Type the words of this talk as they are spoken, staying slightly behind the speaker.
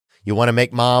You want to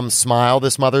make mom smile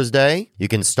this Mother's Day? You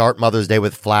can start Mother's Day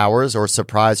with flowers or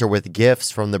surprise her with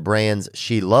gifts from the brands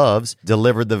she loves,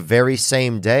 delivered the very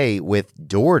same day with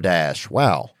DoorDash.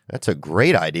 Wow, that's a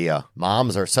great idea.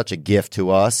 Moms are such a gift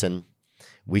to us, and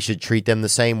we should treat them the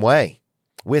same way,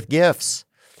 with gifts,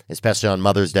 especially on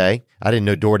Mother's Day. I didn't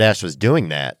know DoorDash was doing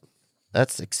that.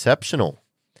 That's exceptional.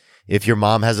 If your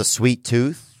mom has a sweet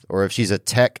tooth, or if she's a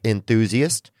tech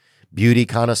enthusiast, beauty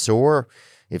connoisseur,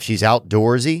 if she's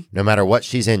outdoorsy, no matter what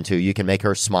she's into, you can make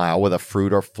her smile with a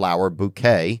fruit or flower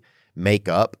bouquet,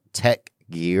 makeup, tech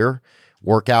gear,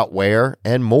 workout wear,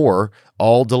 and more,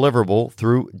 all deliverable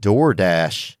through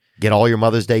DoorDash. Get all your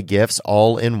Mother's Day gifts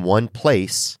all in one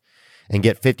place and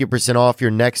get 50% off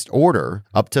your next order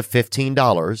up to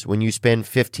 $15 when you spend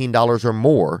 $15 or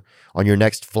more on your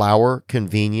next flower,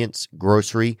 convenience,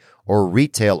 grocery, or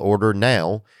retail order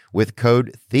now with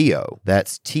code THEO.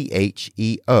 That's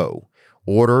THEO.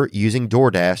 Order using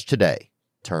DoorDash today.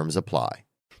 Terms apply.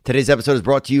 Today's episode is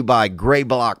brought to you by Gray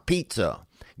Block Pizza.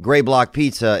 Gray Block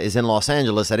Pizza is in Los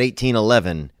Angeles at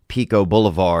 1811 Pico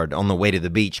Boulevard on the way to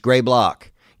the beach. Gray Block,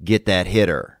 get that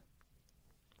hitter.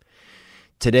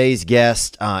 Today's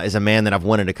guest is a man that I've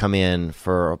wanted to come in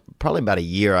for probably about a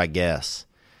year, I guess.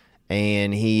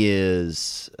 And he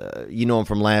is, you know him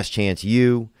from Last Chance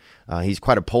U. He's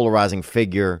quite a polarizing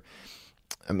figure.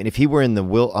 I mean, if he were in the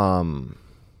wilderness,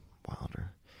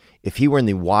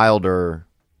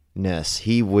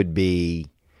 he would be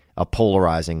a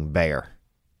polarizing bear.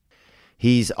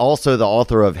 He's also the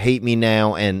author of Hate Me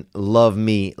Now and Love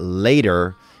Me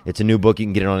Later. It's a new book. You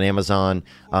can get it on Amazon.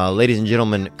 Ladies and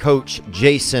gentlemen, Coach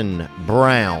Jason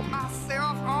Brown.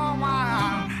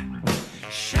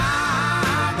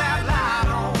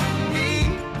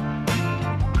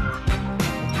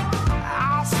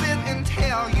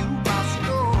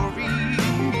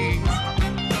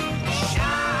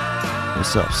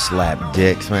 What's up, Slap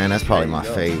Dicks, man? That's probably my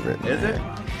favorite. Is it?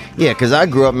 Yeah, because I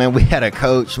grew up, man, we had a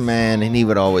coach, man, and he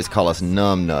would always call us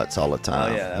numb nuts all the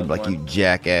time. Oh, yeah, he'd be like, you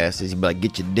jackasses. He'd be like,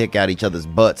 get your dick out each other's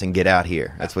butts and get out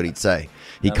here. That's what he'd say.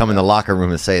 He'd come in the locker room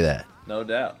and say that. No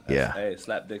doubt. Yeah. Hey,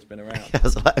 Slap Dick's been around. Yeah,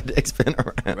 Slap Dick's been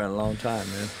around. Been a long time,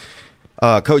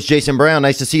 man. Coach Jason Brown,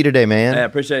 nice to see you today, man. Hey, I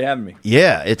appreciate you having me.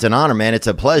 Yeah, it's an honor, man. It's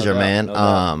a pleasure, No doubt, man. no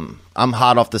doubt. I'm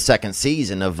hot off the second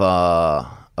season of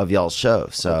y'all's show.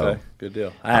 So Okay, good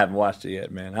deal. I haven't watched it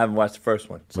yet, man. I haven't watched the first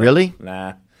one. So, Really?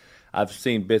 Nah. I've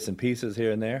seen bits and pieces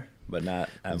here and there, but not.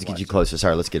 Let's get you closer.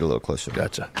 Sorry, let's get a little closer.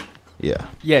 Gotcha. Yeah.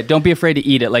 Yeah, don't be afraid to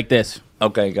eat it like this.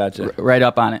 Okay, gotcha. Right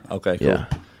up on it. Okay, cool. Yeah.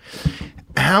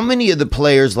 How many of the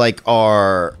players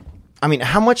how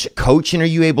much coaching are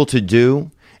you able to do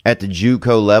at the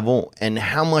JUCO level, and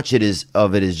how much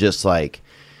of it is just like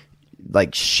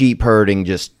sheep herding,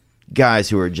 just guys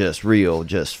who are just real,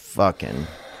 just fucking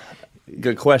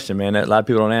Good question, man. A lot of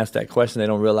people don't ask that question. They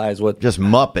don't realize what. just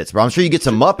Muppets, bro. I'm sure you get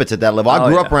some Muppets at that level. I Oh,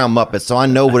 grew yeah. up around Muppets, so I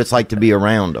know what it's like to be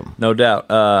around them. No doubt.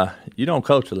 You don't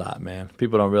coach a lot, man.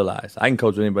 People don't realize. I can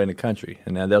coach with anybody in the country,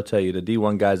 and now they'll tell you the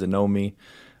D1 guys that know me.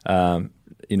 I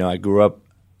grew up.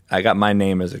 I got my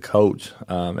name as a coach,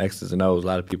 X's and O's. A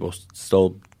lot of people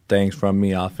stole things from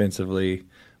me offensively.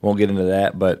 Won't get into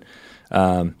that, but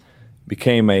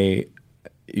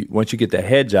once you get the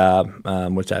head job,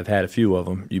 which I've had a few of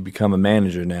them, you become a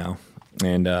manager now.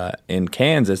 And in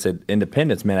Kansas at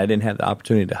Independence, man, I didn't have the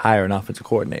opportunity to hire an offensive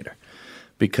coordinator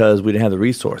because we didn't have the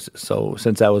resources. So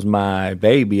since that was my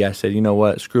baby, I said, you know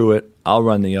what, screw it. I'll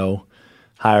run the O,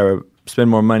 spend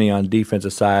more money on the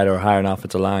defensive side or hire an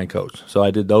offensive line coach. So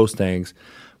I did those things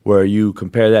where you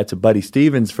compare that to Buddy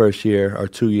Stevens' first year or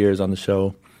 2 years on the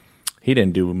show. He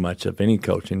didn't do much of any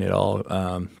coaching at all.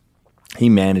 He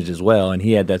managed as well, and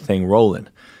he had that thing rolling.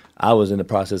 I was in the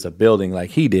process of building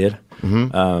like he did,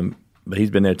 but he's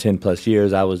been there 10-plus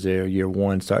years. I was there year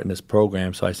one starting this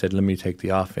program, so I said, let me take the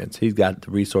offense. He's got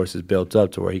the resources built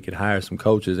up to where he could hire some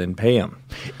coaches and pay them.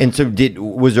 And so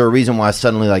was there a reason why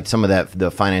suddenly some of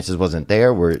the finances wasn't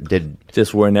there?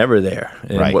 Just were never there.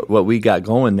 And Right. what we got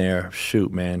going there,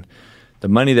 shoot, man. The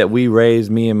money that we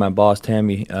raised, me and my boss,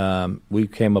 Tammy, we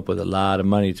came up with a lot of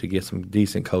money to get some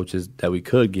decent coaches that we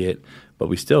could get, but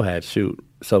we still had, So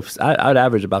I'd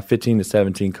average about 15 to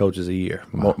 17 coaches a year,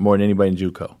 more than anybody in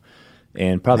JUCO.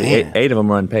 And probably eight of them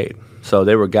were unpaid. So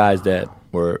they were guys that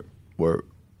were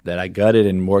that I gutted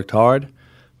and worked hard,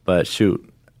 but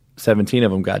 17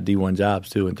 of them got D1 jobs,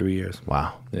 too, in 3 years.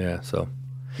 Wow. Yeah, so,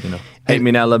 hate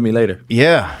me now, love me later.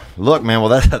 Yeah. Look, man, well,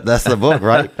 that's the book,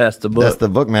 right? That's the book. That's the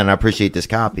book, man. I appreciate this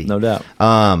copy. No doubt.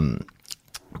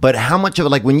 But how much of it,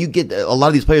 like when you get a lot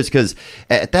of these players, because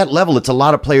at that level, it's a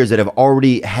lot of players that have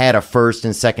already had a first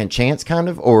and second chance, kind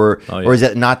of, or is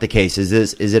that not the case? Is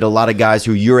it a lot of guys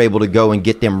who you're able to go and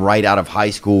get them right out of high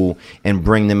school and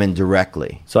bring them in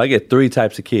directly? So I get 3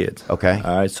 types of kids. Okay.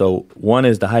 All right. So one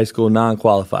is the high school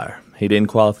non-qualifier. He didn't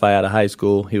qualify out of high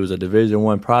school. He was a Division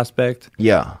I prospect.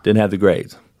 Yeah. Didn't have the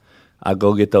grades. I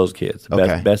go get those kids.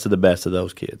 Okay. Best of the best of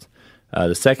those kids.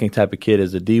 The second type of kid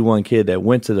is the D1 kid that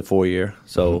went to the 4-year,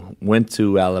 so went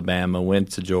to Alabama,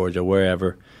 went to Georgia,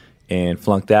 wherever, and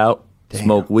flunked out,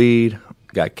 smoked weed,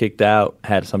 got kicked out,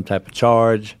 had some type of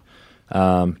charge.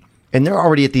 And they're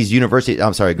already at these universities.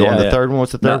 I'm sorry, go on the third one.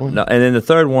 What's the third one? No, and then the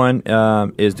third one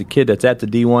is the kid that's at the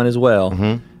D1 as well,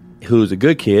 who's a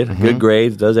good kid, good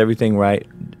grades, does everything right,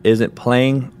 isn't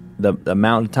playing the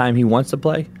amount of time he wants to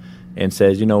play, and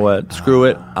says, you know what, screw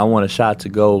it, I want a shot to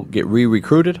go get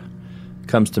re-recruited.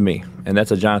 Comes to me, and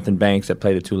that's a Jonathan Banks that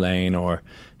played at Tulane, or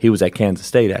he was at Kansas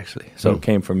State actually. So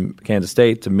came from Kansas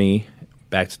State to me,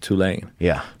 back to Tulane.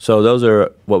 Yeah. So those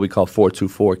are what we call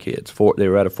 4-2-4 kids. They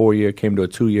were at a 4-year, came to a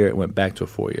 2-year, and went back to a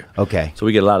 4-year. Okay. So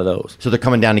we get a lot of those. So they're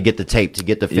coming down to get the tape, to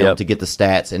get the film, to get the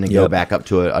stats, and then go back up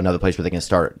to another place where they can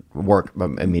start work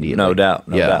immediately. No doubt,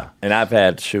 no doubt. And I've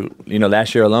had,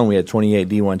 last year alone we had 28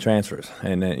 D1 transfers,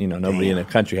 and nobody in the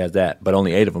country has that, but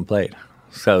only 8 of them played.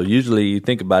 So usually you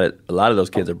think about it, a lot of those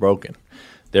kids are broken.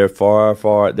 They're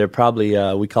they're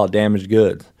probably, we call damaged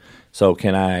goods. So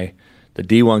the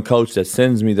D1 coach that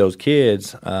sends me those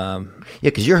kids.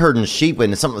 Because you're herding sheep,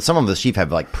 and some of the sheep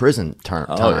have like prison time.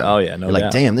 Oh yeah, no doubt.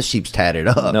 Like, damn, this sheep's tatted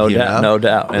up. No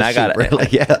doubt. And I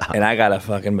gotta, and I gotta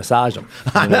fucking massage them.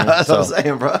 I know, that's what I'm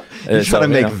saying, bro. You're trying to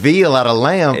make veal out of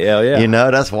lamb. Yeah.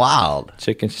 That's wild.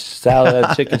 Chicken salad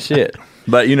out of chicken shit.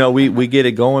 But we get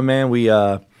it going, man.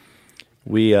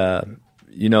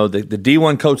 The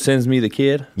D1 coach sends me the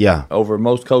kid over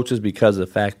most coaches because of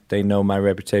the fact they know my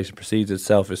reputation precedes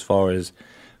itself as far as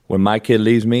when my kid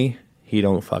leaves me, he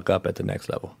don't fuck up at the next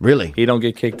level. Really? He don't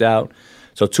get kicked out.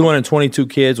 So 222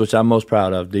 kids, which I'm most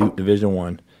proud of, Division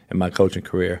I in my coaching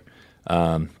career.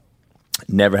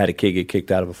 Never had a kid get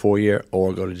kicked out of a 4-year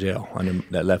or go to jail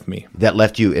that left me. That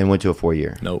left you and went to a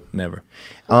 4-year? Nope, never.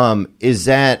 Is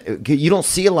that – you don't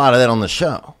see a lot of that on the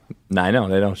show. No, I know.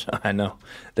 They don't show. I know.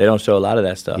 They don't show a lot of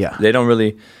that stuff. Yeah. They don't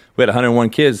really – we had 101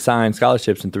 kids sign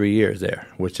scholarships in 3 years there,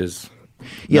 which is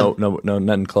no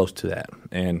nothing close to that.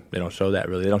 And they don't show that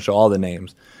really. They don't show all the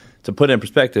names. To put it in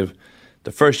perspective,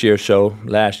 the first year show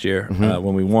last year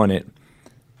when we won it,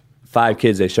 5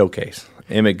 kids they showcase.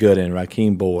 Emmett Gooden,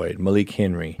 Rakeem Boyd, Malik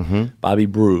Henry, Bobby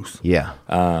Bruce. Yeah.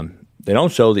 They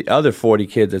don't show the other 40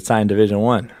 kids that signed Division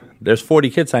I. There's 40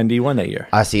 kids signed D1 that year.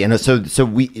 I see. And so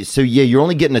you're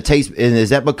only getting a taste. And is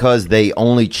that because they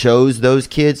only chose those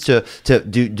kids to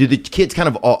do the kids kind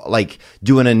of like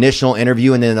do an initial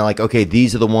interview and then they're like, okay,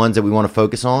 these are the ones that we want to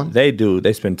focus on? They do.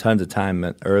 They spend tons of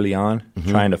time early on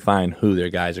trying to find who their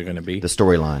guys are going to be. The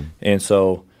storyline. And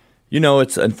so,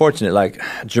 it's unfortunate. Like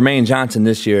Jermaine Johnson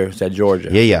this year is at Georgia.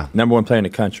 Yeah. Number 1 player in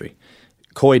the country.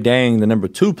 Coy Dang, the number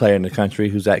 2 player in the country,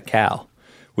 who's at Cal.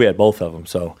 We had both of them.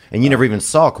 So, and you never even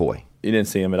saw Coy. You didn't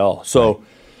see him at all. So,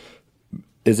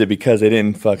 Is it because they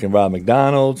didn't fucking rob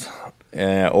McDonald's,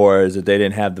 or is it they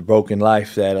didn't have the broken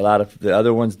life that a lot of the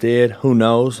other ones did? Who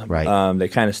knows? Right. They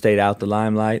kind of stayed out the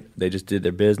limelight. They just did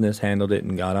their business, handled it,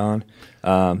 and got on.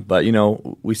 But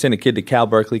we sent a kid to Cal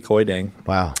Berkeley, Coy Dang.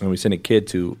 Wow. And we sent a kid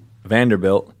to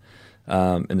Vanderbilt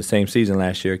in the same season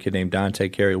last year. A kid named Dante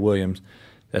Carey Williams.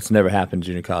 That's never happened in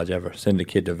junior college ever. Send a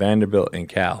kid to Vanderbilt and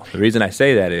Cal. The reason I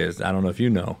say that is, I don't know if you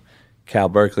know, Cal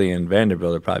Berkeley and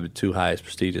Vanderbilt are probably the 2 highest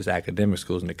prestigious academic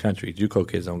schools in the country. JUCO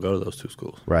kids don't go to those 2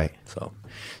 schools. Right. So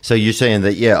you're saying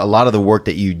that, a lot of the work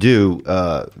that you do,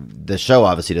 the show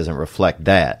obviously doesn't reflect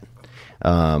that.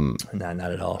 No, not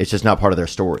at all. It's just not part of their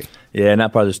story. Yeah,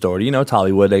 not part of the story. It's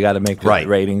Hollywood. They got to make the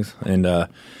ratings. And,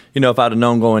 if I'd have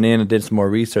known going in and did some more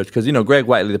research, because, Greg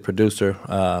Whiteley, the producer,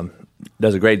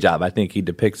 does a great job. I think he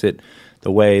depicts it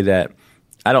the way that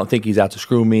I don't think he's out to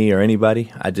screw me or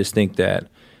anybody. I just think that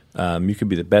you could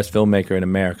be the best filmmaker in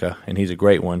America, and he's a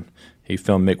great one. He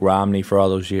filmed Mitt Romney for all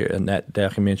those years, and that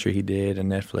documentary he did on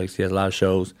Netflix. He has a lot of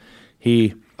shows.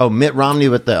 Mitt Romney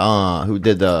with the who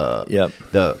did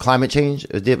the climate change?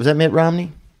 Was that Mitt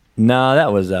Romney? No,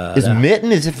 that was is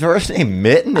Mitten? Is his first name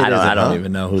Mitten? I don't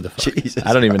even know who the fuck.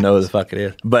 I don't even know who the fuck it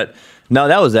is. But No,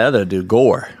 that was the other dude,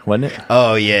 Gore, wasn't it?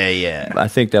 Oh yeah. I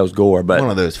think that was Gore, but One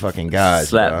of those fucking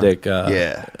guys,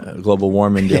 slapdick, global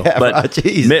warming deal. Yeah, but bro,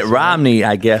 Jesus, Mitt Romney,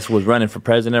 I guess, was running for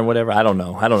president or whatever. I don't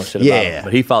know shit about him.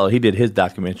 But he did his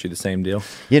documentary, the same deal.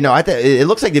 It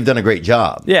looks like they've done a great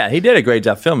job. Yeah, he did a great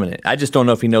job filming it. I just don't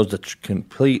know if he knows the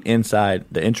complete inside,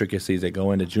 the intricacies that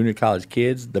go into junior college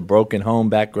kids, the broken home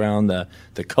background, the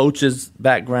coaches'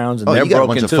 backgrounds, and they're you got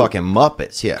broken a bunch too. of fucking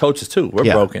Muppets, yeah. Coaches too, we're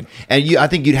broken. And I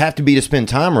think you'd have to be to spend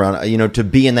time around, to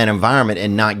be in that environment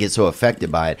and not get so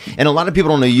affected by it. And a lot of people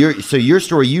don't know your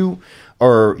story.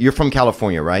 You're from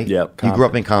California, right? Yep. You grew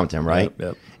up in Compton, right?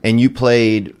 Yep. And you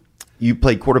played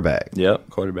quarterback.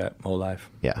 Yep, quarterback, my whole life.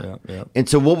 Yeah. Yep. And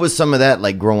so, what was some of that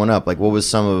like growing up? Like, what was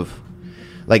some of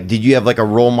did you have like a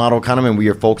role model kind of, and were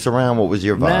your folks around? What was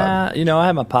your vibe? Nah, I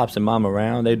had my pops and mom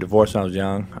around. They divorced when I was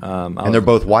young. And they're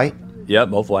both white? Yep,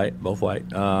 both white.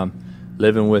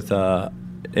 Living with,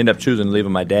 ended up choosing to live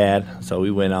with my dad, so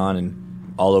we went on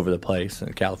and all over the place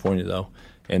in California though.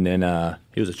 And then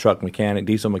he was a truck mechanic,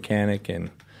 diesel mechanic, and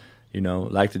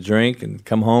liked to drink and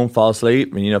come home, fall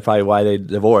asleep, and probably why they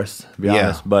divorced, to be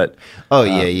honest. But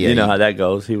you know how that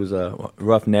goes. He was a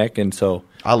roughneck, and so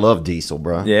I love Diesel,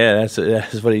 bro. Yeah, that's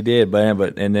what he did.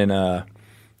 But and then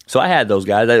so I had those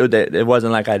guys. It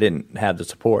wasn't like I didn't have the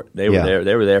support. They were there.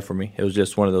 They were there for me. It was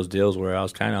just one of those deals where I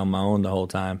was kind of on my own the whole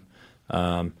time,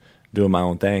 doing my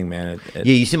own thing, man.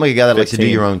 You seem like a guy that likes to do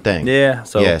your own thing. Yeah.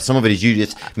 So some of it is you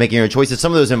just making your own choices.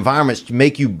 Some of those environments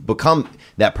make you become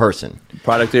that person.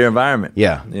 Product of your environment.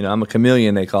 Yeah. I'm a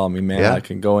chameleon, they call me, man. Yeah. I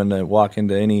can walk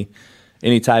into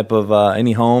any type of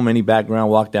any home, any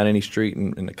background, walk down any street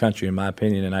in the country, in my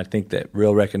opinion. And I think that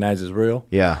real recognizes real.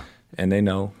 Yeah. And they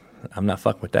know I'm not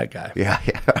fucking with that guy. Yeah.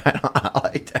 I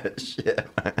like that shit,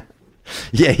 man.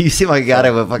 Yeah, you seem like a guy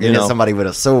that would fucking hit somebody with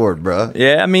a sword, bro.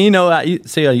 Yeah, I mean,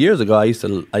 years ago, I used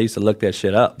to look that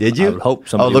shit up. Did you? I would hope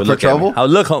somebody look would for look trouble? at me. I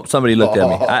would hope somebody looked at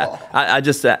me. I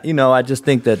just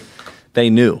think that they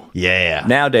knew. Yeah.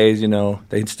 Nowadays,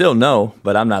 they still know,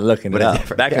 but I'm not looking it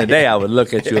up. Back in the day, I would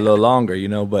look at you a little longer,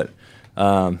 but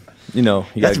you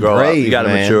got to grow up. You got to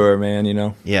mature, man.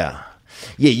 Yeah.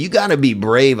 Yeah, you got to be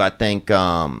brave. I think.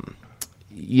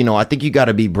 I think you got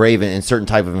to be brave in certain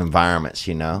type of environments,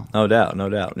 No doubt.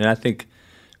 And I think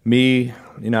I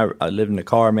lived in a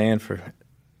car, man, for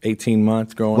 18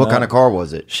 months growing up. What kind of car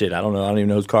was it? Shit, I don't know. I don't even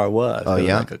know whose car it was. Oh,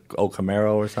 yeah? Like an old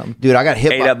Camaro or something. Dude, I got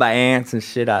hit ate up by ants and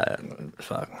shit.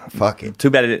 Fuck it. Too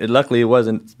bad. Luckily, it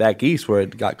wasn't back east where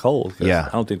it got cold. Yeah.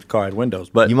 I don't think the car had windows.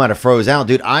 But you might have froze out.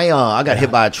 Dude, I got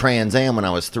hit by a Trans Am when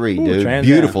I was 3, dude. Trans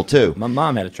Beautiful, Am. too. My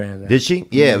mom had a Trans Am. Did she?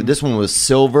 Yeah, This one was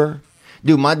silver.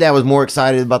 Dude, my dad was more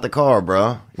excited about the car,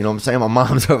 bro. You know what I'm saying? My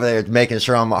mom's over there making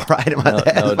sure I'm all right. And my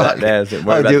dad's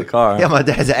worried about the car. Yeah, my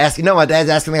dad's asking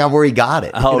me where he got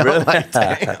it. Oh, really? Like,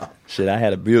 damn. Shit, I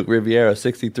had a Buick Riviera,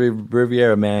 63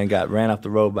 Riviera, man. Ran off the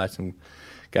road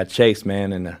got chased,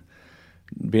 man. And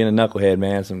being a knucklehead,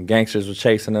 man, some gangsters were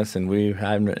chasing us, and we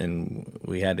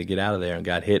had to get out of there and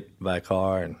got hit by a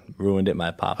car and ruined it. My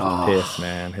pop was pissed,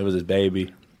 man. It was his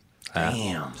baby.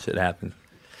 Damn. Shit happened.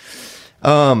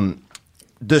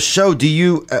 The show, do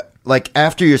you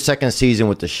after your second season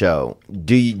with the show,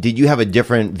 did you have a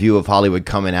different view of Hollywood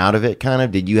coming out of it, kind of?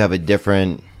 Did you have a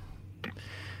different...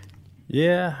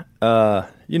 Yeah. I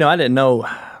didn't know.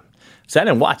 So I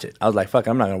didn't watch it. I was like, fuck,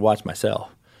 I'm not going to watch myself.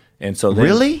 And so then,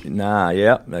 Really? Nah,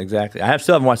 yeah, exactly.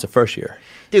 Still haven't watched the first year.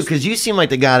 Dude, because you seem like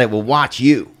the guy that will watch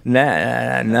you.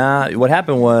 Nah. What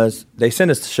happened was they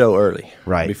sent us the show early,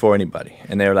 right, before anybody,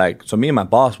 and they were like, so me and my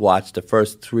boss watched the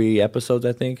first 3 episodes,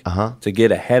 I think, to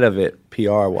get ahead of it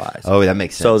PR wise. Oh, that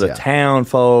makes sense. So the town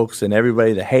folks and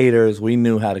everybody, the haters, we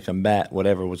knew how to combat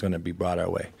whatever was going to be brought our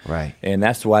way. Right, and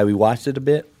that's why we watched it a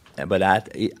bit. But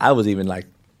I was even like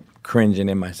cringing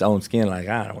in my own skin, like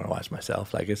I don't want to watch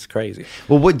myself, like it's crazy.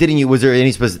 Well, was there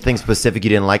any thing specific you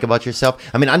didn't like about yourself?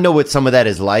 I mean, I know what some of that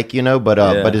is like, but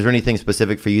is there anything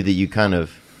specific for you that you kind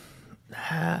of...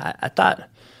 I thought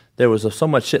there was so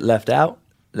much shit left out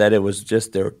that it was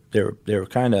just they were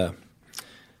kind of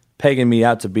pegging me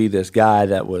out to be this guy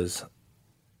that was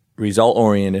result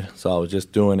oriented, so I was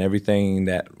just doing everything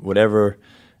that whatever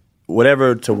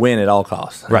to win at all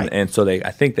costs, right? And so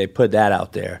I think they put that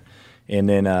out there. And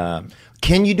then,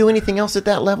 can you do anything else at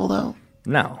that level, though?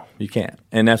 No, you can't,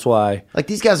 and that's why. Like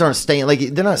these guys aren't staying. Like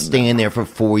they're not staying there for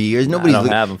 4 years. Nobody's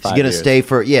going to stay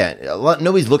for.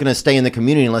 Nobody's looking to stay in the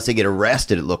community unless they get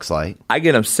arrested. It looks like I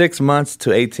get them 6 months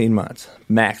to 18 months,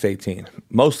 max 18.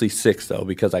 Mostly 6 though,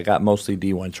 because I got mostly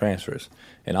D1 transfers,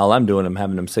 and all I'm doing, I'm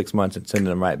having them 6 months and sending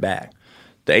them right back.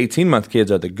 The 18-month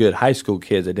kids are the good high school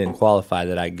kids that didn't qualify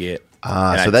that I get.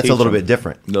 So that's a little bit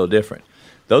different. A little different.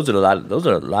 Those are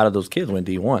a lot of those kids went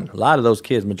D1. A lot of those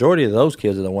kids, majority of those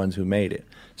kids are the ones who made it.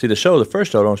 See, the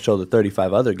first show don't show the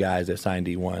 35 other guys that signed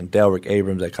D1. Delrick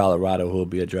Abrams at Colorado, who will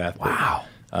be a draft pick. Wow.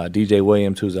 DJ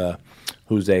Williams, who's a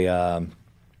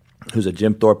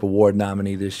Jim Thorpe Award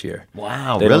nominee this year.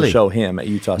 Wow, they really? don't show him at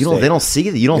Utah State. They don't see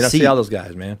that. You don't see all those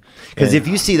guys, man. Because if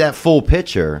you see that full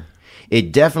picture,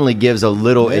 it definitely gives a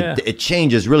little. Yeah. It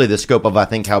changes really the scope of, I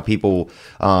think, how people.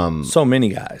 So many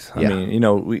guys. Yeah. I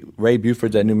mean, Ray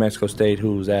Buford's at New Mexico State,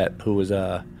 who was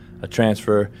a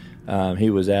transfer. He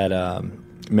was at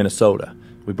Minnesota.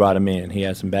 We brought him in. He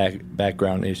had some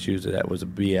background issues. That was a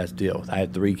BS deal. I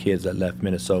had 3 kids that left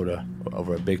Minnesota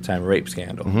over a big-time rape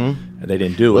scandal. Mm-hmm. They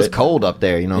didn't do it. It's cold up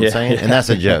there, you know what I'm saying? Yeah. And that's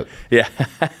a joke. Yeah.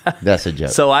 That's a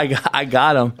joke. So I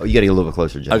got him. Oh, you got to get a little bit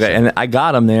closer, Justin. Okay, and I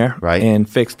got him there Right. and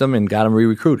fixed him and got him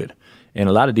re-recruited. And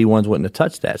a lot of D1s wouldn't have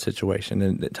touched that situation.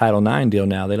 And the Title IX deal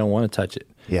now, they don't want to touch it.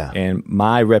 Yeah. And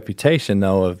my reputation,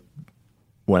 though, of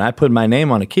when I put my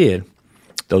name on a kid,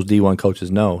 those D1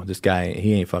 coaches know this guy,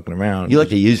 he ain't fucking around. You like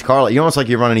to used car lot. You're almost like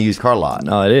you're running a used car lot.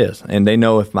 No, it is. And they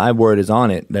know if my word is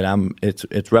on it, that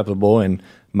it's reputable and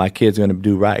my kid's going to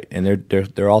do right. And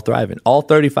they're all thriving. All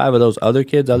 35 of those other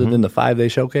kids, other than the 5 they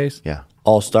showcase, Yeah.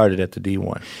 all started at the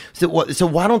D1. So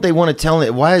why don't they want to tell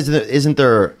it? Why isn't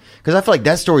there? Because I feel like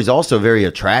that story is also very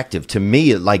attractive to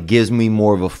me. It like gives me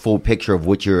more of a full picture of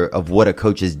what a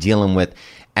coach is dealing with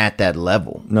at that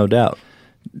level. No doubt.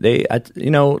 They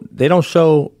don't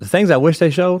show the things I wish they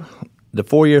showed. The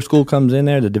 4-year school comes in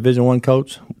there, the Division I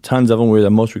coach, tons of them were the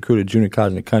most recruited junior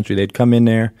college in the country. They'd come in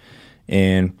there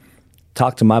and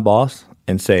talk to my boss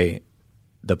and say,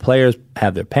 the players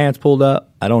have their pants pulled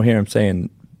up. I don't hear them saying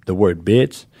the word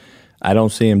bitch. I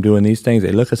don't see them doing these things.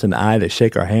 They look us in the eye, they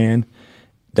shake our hand.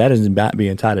 That isn't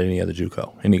being taught at any other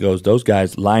JUCO. And he goes, those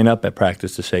guys line up at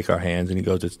practice to shake our hands. And he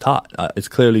goes, it's taught. It's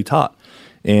clearly taught.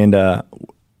 And I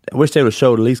wish they would have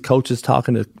showed at least coaches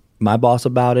talking to my boss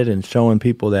about it and showing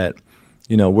people that,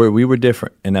 we were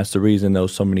different. And that's the reason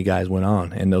so many guys went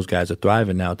on. And those guys are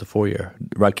thriving now at the 4-year.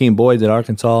 Rakeem Boyd's at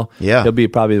Arkansas. Yeah. He'll be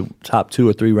probably top 2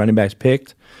 or 3 running backs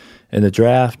picked in the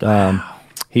draft.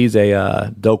 He's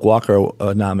a Doak Walker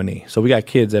nominee. So we got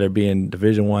kids that are being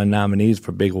Division I nominees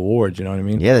for big awards, you know what I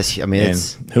mean? Yeah,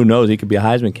 it's who knows, he could be a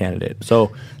Heisman candidate.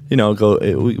 So,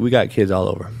 we got kids all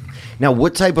over. Now,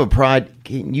 what type of pride?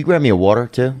 Can you grab me a water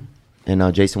too,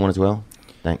 and Jason one as well?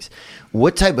 Thanks.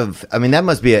 What type of? I mean, that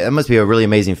must be a really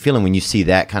amazing feeling when you see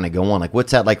that kind of go on. Like,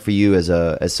 what's that like for you as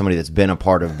somebody that's been a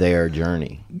part of their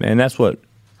journey? Man, that's what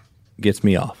gets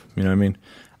me off. You know what I mean?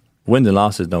 Wins and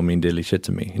losses don't mean diddly shit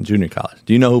to me in junior college.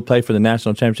 Do you know who played for the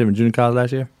national championship in junior college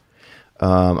last year?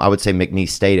 I would say McNeese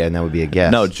State, and that would be a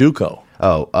guess. No, JUCO.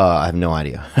 Oh, I have no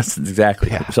idea. That's exactly.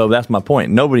 Yeah. So that's my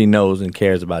point. Nobody knows and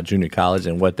cares about junior college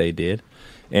and what they did.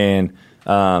 And,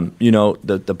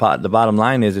 the bottom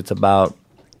line is it's about,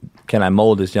 can I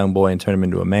mold this young boy and turn him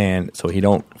into a man so he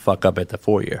don't fuck up at the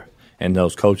 4-year? And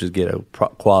those coaches get a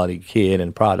quality kid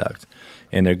and product.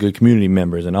 And they're good community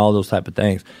members and all those type of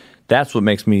things. That's what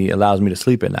allows me to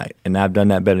sleep at night. And I've done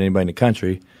that better than anybody in the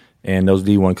country. And those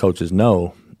D1 coaches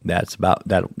know that's what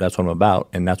I'm about.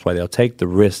 And that's why they'll take the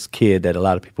risk kid that a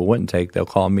lot of people wouldn't take. They'll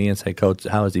call me and say, Coach,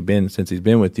 how has he been since he's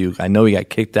been with you? I know he got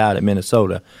kicked out at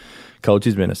Minnesota. Coach,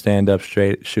 he's been a stand-up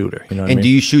straight shooter. You know what I mean? Do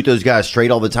you shoot those guys straight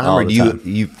all the time, All or the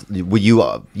time. would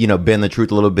you bend the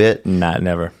truth a little bit? Not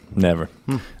never.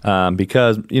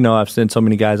 Because I've sent so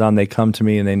many guys on. They come to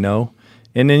me and they know,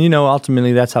 and then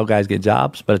ultimately that's how guys get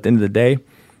jobs. But at the end of the day,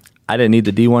 I didn't need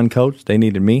the D1 coach. They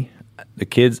needed me. The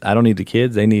kids, I don't need the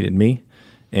kids. They needed me.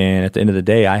 And at the end of the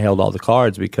day, I held all the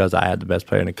cards because I had the best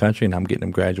player in the country, and I'm getting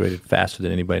them graduated faster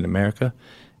than anybody in America.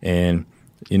 And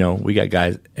we got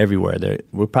guys everywhere.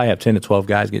 We'll probably have 10 to 12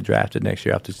 guys get drafted next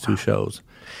year after 2 shows,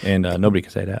 and nobody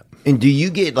can say that. And do you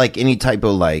get like any type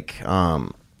of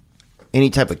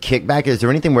kickback? Is there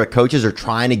anything where coaches are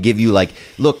trying to give you like,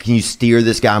 look, can you steer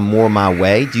this guy more my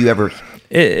way? Do you ever?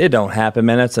 It don't happen,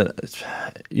 man.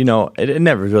 It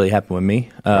never really happened with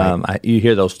me. Right. You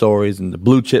hear those stories and the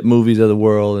blue chip movies of the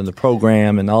world and the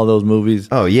program and all those movies.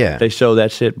 Oh yeah, they show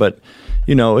that shit, but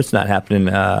it's not happening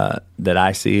that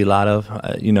I see a lot of.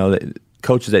 The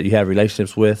coaches that you have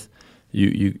relationships with,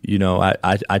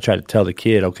 I try to tell the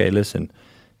kid, okay, listen,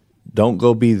 don't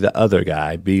go be the other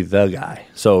guy, be the guy.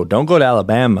 So don't go to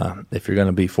Alabama if you're going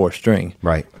to be 4th string.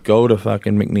 Right. Go to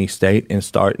fucking McNeese State and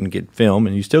start and get film,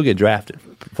 and you still get drafted.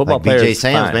 Football like players, BJ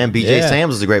Sams, fine. man. BJ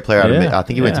Sams is a great player. I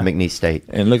think he went to Yeah. McNeese State.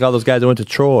 And look, all those guys that went to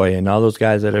Troy and all those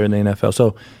guys that are in the NFL.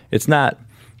 So it's not.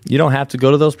 You don't have to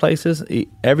go to those places.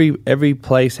 Every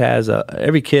place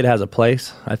every kid has a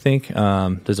place. I think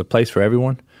there's a place for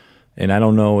everyone. And I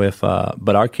don't know if,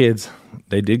 but our kids,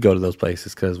 they did go to those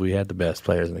places because we had the best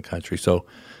players in the country. So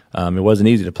it wasn't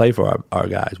easy to play for our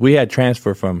guys. We had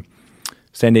transfer from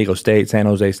San Diego State, San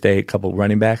Jose State, a couple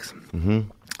running backs. Mm-hmm.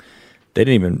 They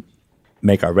didn't even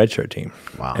make our redshirt team.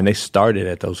 Wow. And they started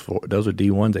at those four. Those are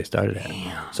D1s they started at.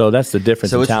 Damn. So that's the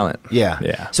difference in talent.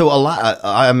 Yeah. So a lot.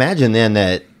 I imagine then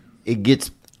that it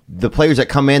gets the players that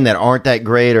come in that aren't that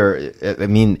great, or I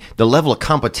mean, the level of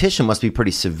competition must be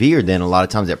pretty severe then a lot of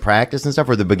times at practice and stuff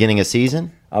or the beginning of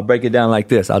season. I'll break it down like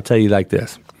this. I'll tell you like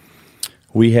this.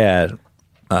 We had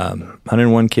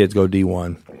 101 kids go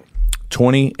D1.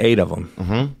 28 of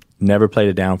them never played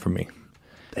it down for me.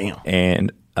 Damn.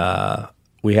 And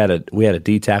we had a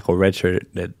D tackle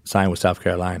redshirt that signed with South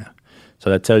Carolina. So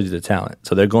that tells you the talent.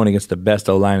 So they're going against the best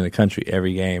O-line in the country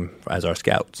every game as our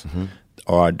scouts. Mm-hmm.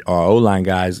 Or our O-line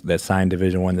guys that signed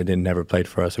Division I that didn't never played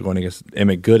for us are going against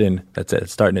Emmett Gooden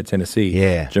that's starting at Tennessee.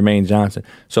 Yeah. Jermaine Johnson.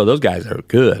 So those guys are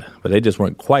good, but they just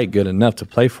weren't quite good enough to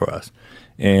play for us.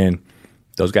 And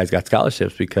those guys got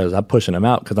scholarships because I'm pushing them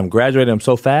out because I'm graduating them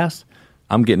so fast.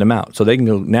 I'm getting them out. So they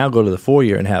can now go to the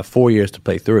 4-year and have 4 years to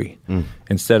play 3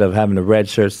 instead of having the red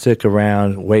shirt, stick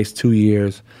around, waste 2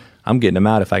 years. I'm getting them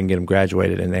out if I can get them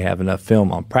graduated and they have enough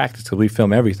film on practice because we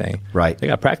film everything. Right. They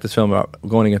got practice film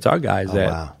going against our guys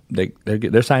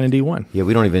they're signing D1. Yeah,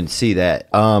 we don't even see that.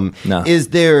 No. Is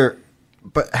there?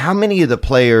 But how many of the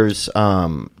players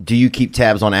do you keep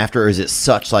tabs on after? Or is it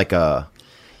such like a?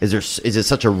 Is it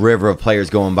such a river of players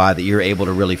going by that you're able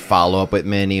to really follow up with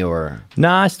many? Or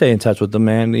I stay in touch with them,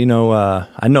 man. You know,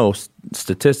 I know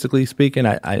statistically speaking,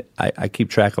 I keep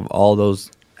track of all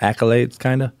those accolades,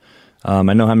 kind of.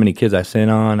 I know how many kids I sent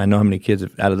on. I know how many kids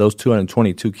out of those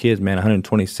 222 kids, man.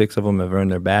 126 of them have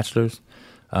earned their bachelors.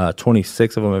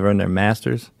 26 of them have earned their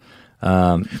masters.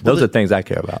 Those are things I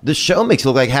care about. The show makes it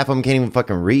look like half of them can't even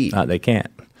fucking read. They can't.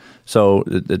 So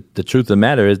the truth of the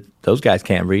matter is those guys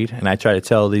can't read. And I try to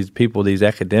tell these people, these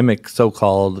academic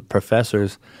so-called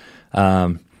professors,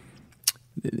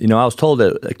 you know, I was told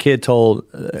that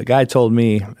a guy told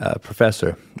me, a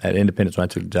professor at Independence when I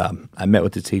took the job, I met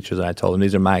with the teachers and I told them,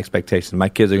 these are my expectations. My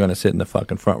kids are going to sit in the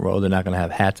fucking front row. They're not going to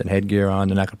have hats and headgear on.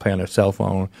 They're not going to play on their cell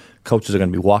phone. Coaches are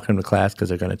going to be walking to class because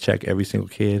they're going to check every single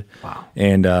kid. Wow.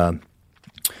 And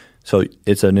so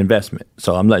it's an investment.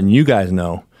 So I'm letting you guys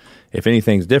know. If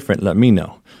anything's different, let me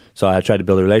know. So I try to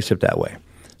build a relationship that way.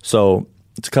 So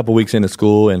it's a couple weeks into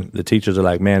school, and the teachers are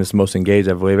like, man, it's the most engaged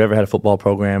we've ever had a football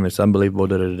program. It's unbelievable,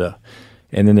 da-da-da-da.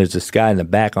 And then there's this guy in the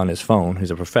back on his phone.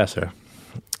 He's a professor.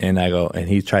 And I go, and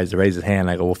he tries to raise his hand.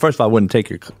 I go, well, first of all, I wouldn't take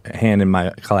your hand in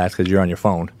my class because you're on your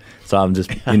phone. So I'm just,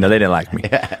 they didn't like me.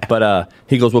 But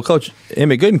he goes, well, Coach,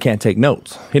 Emmett Gooden can't take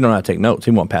notes. He don't know how to take notes.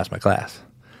 He won't pass my class.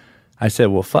 I said,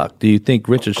 well, fuck, do you think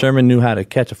Richard Sherman knew how to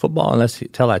catch a football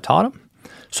until I taught him?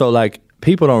 So, like,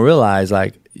 people don't realize,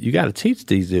 like, you got to teach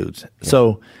these dudes. Yeah.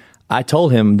 So I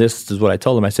told him, this is what I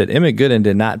told him. I said, Emmett Gooden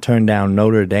did not turn down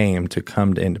Notre Dame to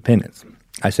come to Independence.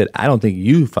 I said, I don't think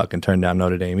you fucking turned down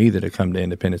Notre Dame either to come to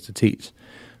Independence to teach.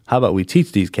 How about we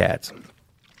teach these cats?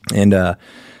 And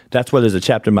that's where there's a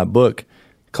chapter in my book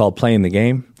called Playing the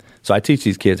Game. So I teach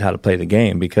these kids how to play the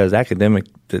game because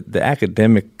the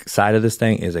academic side of this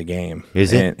thing is a game.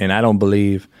 Is it? And I don't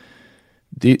believe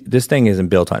this thing isn't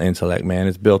built on intellect, man.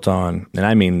 It's built on, and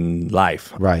I mean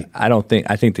life. Right. I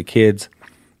think the kids,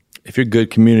 if you're good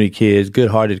community kids,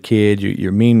 good-hearted kid,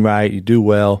 you're mean right, you do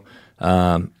well,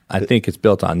 I think it's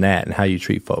built on that and how you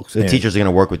treat folks. The teachers are going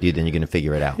to work with you, then you're going to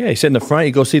figure it out. Yeah, you sit in the front,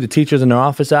 you go see the teachers in their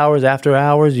office hours, after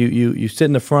hours, you sit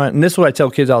in the front. And this is what I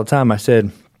tell kids all the time. I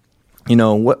said, you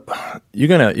know what? You're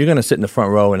gonna sit in the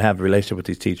front row and have a relationship with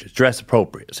these teachers. Dress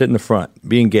appropriate. Sit in the front.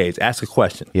 Be engaged. Ask a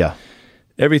question. Yeah.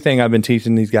 Everything I've been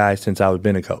teaching these guys since I've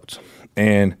been a coach.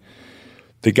 And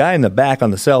the guy in the back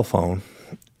on the cell phone,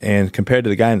 and compared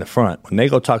to the guy in the front, when they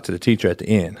go talk to the teacher at the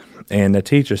end, and the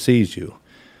teacher sees you,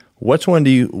 which one do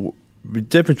you? The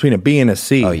difference between a B and a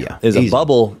C is easy. A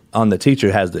bubble on the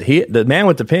teacher has the man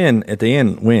with the pen at the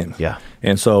end wins. Yeah.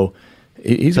 And so.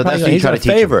 He's going to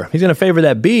favor. He's going to favor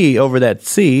that B over that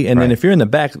C, and then if you're in the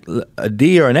back, a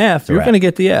D or an F, you're going to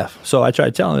get the F. So I try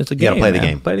to tell him it's a game. You got to play the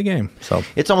game. Play the game. So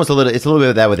it's almost a little bit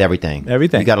of that with everything.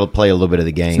 Everything. You got to play a little bit of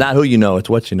the game. It's not who you know;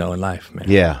 it's what you know in life, man.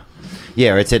 Yeah.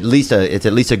 It's at least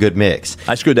a good mix.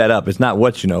 I screwed that up. It's not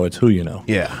what you know; it's who you know.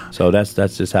 Yeah. So that's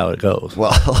just how it goes.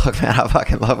 Well, look, man, I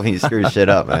fucking love when you screw shit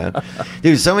up, man.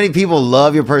 Dude, so many people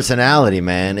love your personality,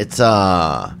 man.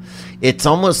 It's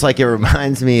almost like it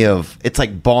reminds me of, it's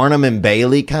like Barnum and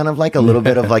Bailey, kind of like a little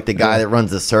bit of like the guy that runs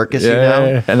the circus, you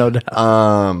know? Yeah, no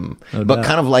doubt. But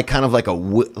kind of like I don't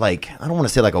want to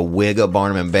say like a wig of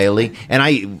Barnum and Bailey.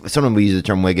 And sometimes we use the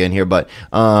term wig in here, but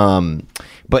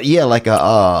But yeah, like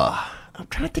I'm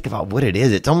trying to think about what it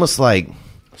is. It's almost like,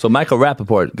 So Michael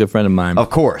Rappaport, good friend of mine. of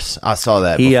course, I saw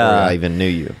that before I even knew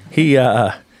you.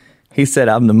 He said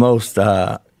I'm the most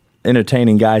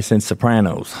entertaining guy since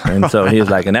Sopranos, and so he was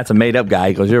like, and that's a made up guy.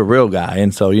 He goes, you're a real guy,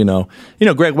 and so you know,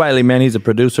 Greg Whiteley, man, he's a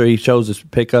producer. He chose to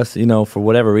pick us, for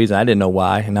whatever reason. I didn't know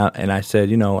why, and I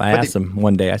said, I asked him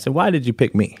one day. I said, why did you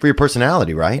pick me? For your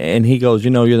personality, right? And he goes,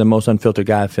 you're the most unfiltered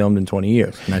guy I've filmed in 20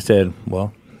 years. And I said,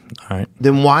 well, all right.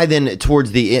 Then why then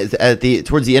towards the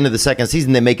end of the second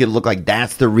season they make it look like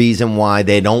that's the reason why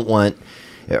they don't want,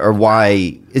 or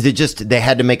why is it just they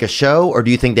had to make a show, or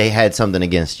do you think they had something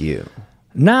against you?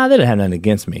 Nah, they didn't have nothing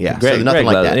against me. Yeah, so nothing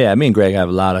like that. Yeah, me and Greg have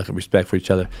a lot of respect for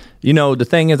each other. The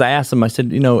thing is, I asked him, I said,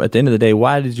 at the end of the day,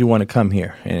 why did you want to come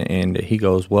here? And he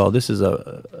goes, well, this is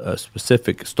a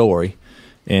specific story.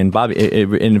 And Bobby,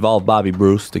 it involved Bobby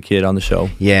Bruce, the kid on the show.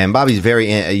 Yeah, and Bobby's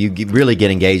you really get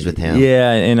engaged with him.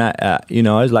 Yeah, and I he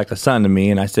was like a son to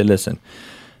me. And I said, listen,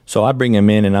 so I bring him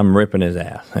in and I'm ripping his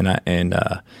ass.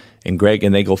 And Greg,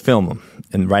 and they go film him.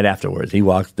 And right afterwards, he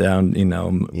walks down,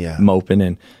 moping,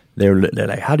 and they're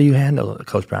like, how do you handle it,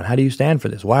 Coach Brown? How do you stand for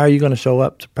this? Why are you going to show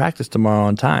up to practice tomorrow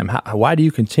on time? Why do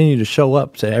you continue to show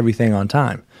up to everything on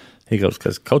time? He goes,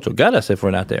 because Coach will gut us if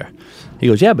we're not there. He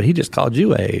goes, yeah, but he just called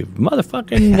you a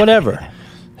motherfucking whatever.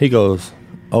 He goes,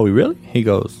 oh, really? He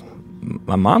goes,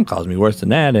 my mom calls me worse than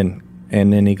that. And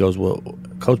then he goes, well,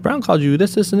 Coach Brown called you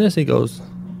this, and this. He goes,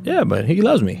 yeah, but he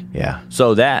loves me. Yeah.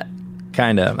 So that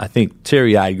kind of, I think,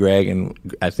 teary-eyed Greg, and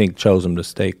I think chose him to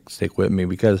stick with me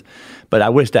but I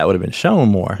wish that would have been shown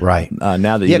more. Right.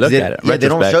 Now that you look at it. Yeah, they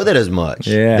don't show that as much.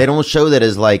 Yeah. They don't show that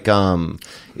as like, and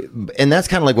that's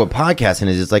kind of like what podcasting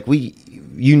is. It's like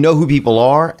you know who people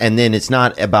are, and then it's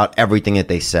not about everything that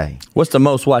they say. What's the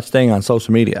most watched thing on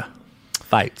social media?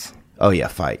 Fights. Oh yeah,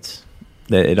 fights.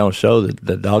 They don't show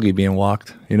the doggy being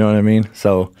walked. You know what I mean?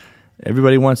 So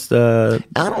everybody wants to.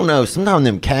 I don't know. Sometimes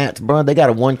them cats, bro, they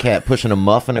got one cat pushing a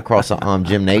muffin across a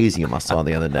gymnasium I saw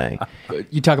the other day.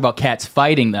 You talk about cats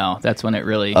fighting, though. That's when it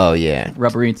really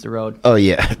rubber meets the road. Oh,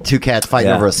 yeah. Two cats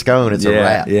fighting over a scone. It's a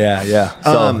wrap. Yeah.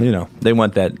 So, they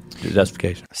want that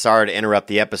justification. Sorry to interrupt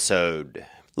the episode.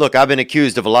 Look, I've been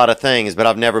accused of a lot of things, but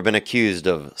I've never been accused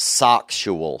of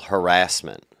sexual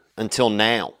harassment. Until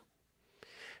now.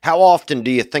 How often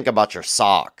do you think about your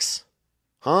socks?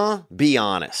 Huh? Be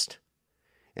honest.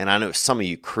 And I know some of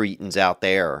you cretins out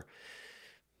there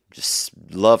just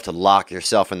love to lock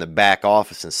yourself in the back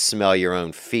office and smell your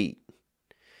own feet.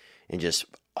 And just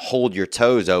hold your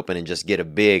toes open and just get a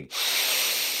big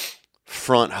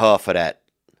front huff of that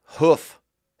hoof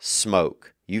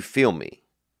smoke. You feel me?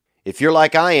 If you're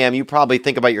like I am, you probably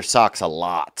think about your socks a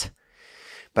lot.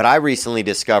 But I recently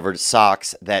discovered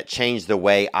socks that changed the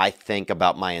way I think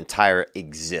about my entire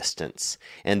existence.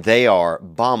 And they are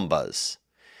Bombas.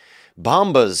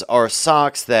 Bombas are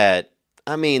socks that,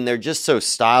 they're just so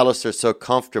stylish, they're so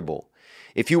comfortable.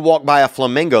 If you walk by a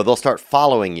flamingo, they'll start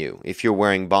following you if you're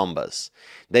wearing Bombas.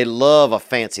 They love a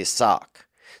fancy sock.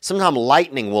 Sometimes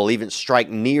lightning will even strike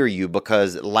near you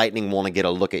because lightning want to get a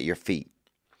look at your feet.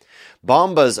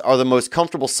 Bombas are the most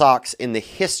comfortable socks in the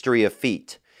history of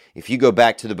feet. If you go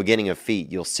back to the beginning of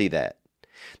feet, you'll see that.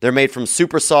 They're made from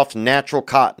super soft natural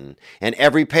cotton, and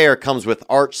every pair comes with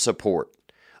arch support,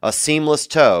 a seamless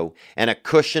toe, and a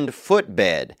cushioned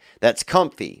footbed that's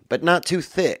comfy, but not too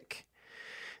thick.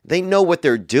 They know what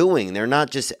they're doing. They're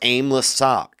not just aimless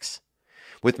socks.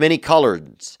 With many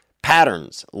colors,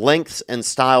 patterns, lengths, and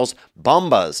styles,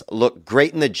 Bombas look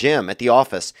great in the gym, at the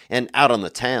office, and out on the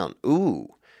town.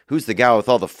 Ooh, who's the guy with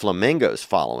all the flamingos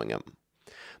following him?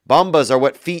 Bombas are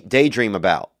what feet daydream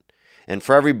about. And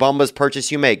for every Bombas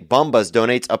purchase you make, Bombas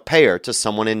donates a pair to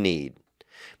someone in need.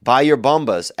 Buy your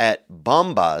Bombas at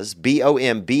Bombas,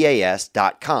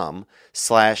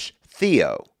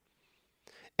 BOMBAS.com/Theo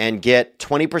and get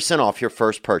 20% off your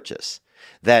first purchase.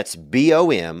 That's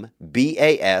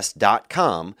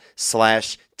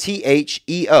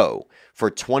BOMBAS.com/THEO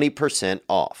for 20%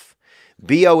 off.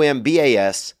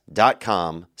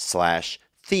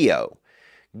 BOMBAS.com/Theo.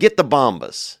 Get the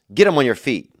Bombas, get them on your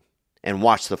feet, and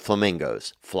watch the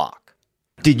flamingos flock.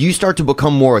 Did you start to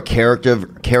become more a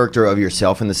character of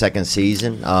yourself in the second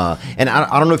season? And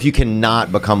I don't know if you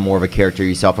cannot become more of a character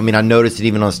yourself. I noticed it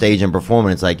even on stage and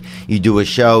performance. It's like you do a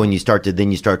show and you start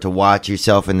to watch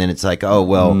yourself, and then it's like, oh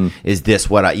well, is this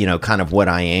what kind of what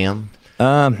I am?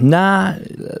 Nah.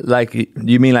 Like,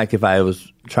 you mean like if I was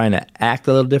trying to act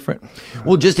a little different?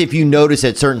 Well, just if you notice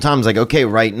at certain times, like, okay,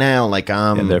 right now, like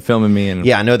and they're filming me, and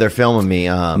I know they're filming me.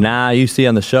 You see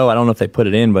on the show, I don't know if they put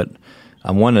it in, but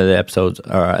on one of the episodes,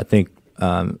 or I think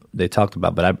they talked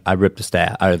about, but I ripped the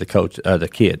staff, or the coach, or the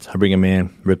kids. I bring them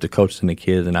in, rip the coaches and the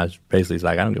kids, and I was basically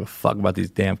like, I don't give a fuck about these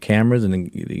damn cameras, and then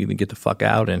you can get the fuck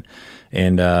out. And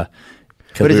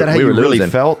but is that how you really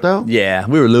felt, though? Yeah,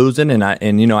 we were losing, and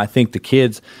I think the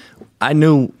kids, I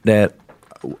knew that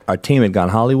our team had gone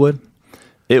Hollywood.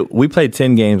 We played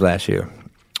 10 games last year.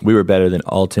 We were better than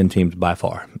all 10 teams by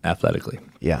far, athletically.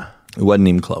 Yeah. It wasn't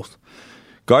even close.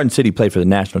 Garden City played for the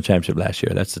national championship last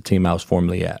year. That's the team I was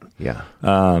formerly at. Yeah.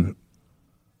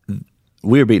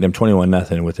 We were beating them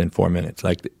 21-0 within 4 minutes.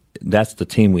 Like, that's the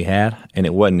team we had, and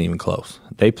it wasn't even close.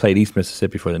 They played East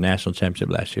Mississippi for the national championship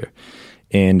last year.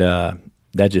 And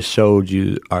that just showed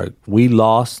you we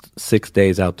lost 6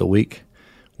 days out the week,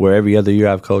 where every other year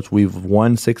I've coached, we've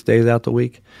won 6 days out the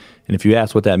week. And if you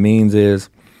ask what that means is,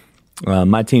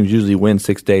 my teams usually win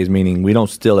 6 days, meaning we don't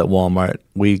steal at Walmart.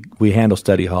 We handle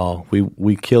study hall.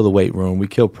 We kill the weight room. We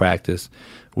kill practice.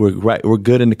 We're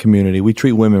good in the community. We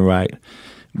treat women right.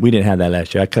 We didn't have that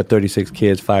last year. I cut 36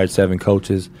 kids, fired 7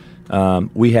 coaches.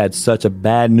 We had such a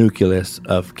bad nucleus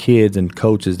of kids and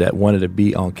coaches that wanted to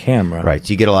be on camera. Right.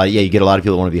 So you get a lot of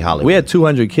people that want to be Hollywood. We had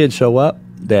 200 kids show up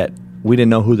that we didn't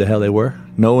know who the hell they were.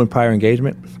 No prior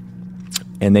engagement.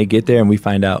 And they get there and we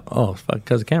find out, oh, it's fucking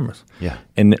because of cameras. Yeah.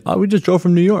 And we just drove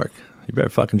from New York. You better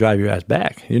fucking drive your ass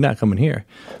back. You're not coming here.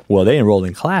 Well, they enrolled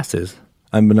in classes,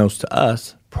 unbeknownst to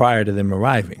us, prior to them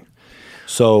arriving.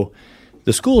 So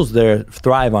the schools there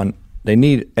thrive on, they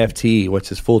need FTE,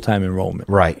 which is full-time enrollment.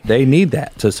 Right. They need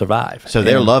that to survive. So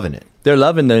they're loving it. They're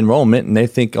loving the enrollment, and they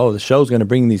think, oh, the show's going to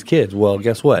bring these kids. Well,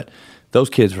 guess what?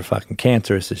 Those kids were fucking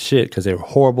cancerous as shit because they were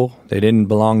horrible. They didn't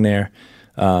belong there.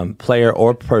 Player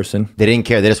or person. They didn't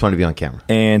care. They just wanted to be on camera.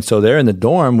 And so they're in the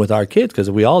dorm with our kids because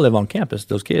we all live on campus,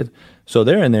 those kids. So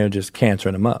they're in there just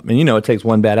cancering them up. And, it takes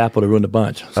one bad apple to ruin the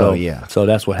bunch. So, So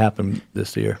that's what happened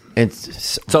this year. And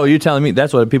so you're telling me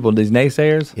that's what these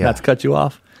naysayers, not to cut you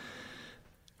off?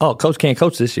 Oh, coach can't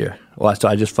coach this year. Well, so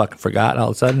I just fucking forgot all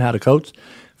of a sudden how to coach.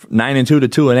 9-2 to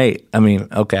 2-8. I mean,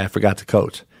 okay, I forgot to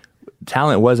coach.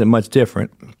 Talent wasn't much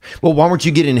different. Well, why weren't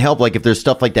you getting help? Like if there's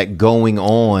stuff like that going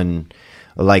on,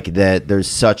 like that there's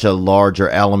such a larger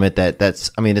element it's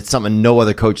something no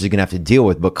other coach is going to have to deal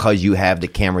with because you have the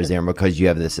cameras there and because you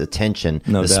have this attention,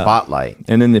 the spotlight.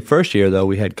 And then the first year, though,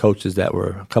 we had coaches that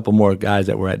were a couple more guys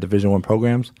that were at Division I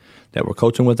programs that were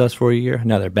coaching with us for a year.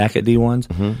 Now they're back at D1s.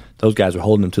 Mm-hmm. Those guys were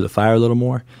holding them to the fire a little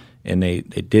more. And they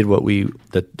did what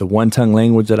the one-tongue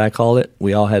language that I call it.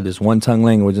 We all had this one-tongue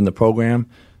language in the program.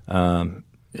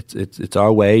 It's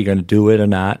our way. You're going to do it or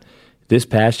not. This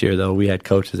past year, though, we had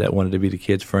coaches that wanted to be the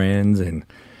kids' friends and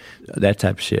that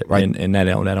type of shit, right? And that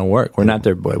don't work. We're not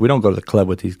their boy. We don't go to the club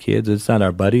with these kids. It's not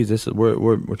our buddies.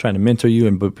 We're trying to mentor you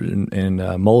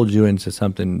and mold you into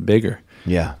something bigger.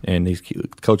 Yeah. And these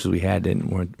coaches we had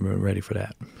weren't ready for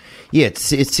that. Yeah, it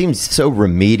seems so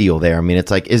remedial there. I mean,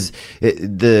 it's like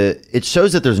it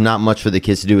shows that there's not much for the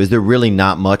kids to do. Is there really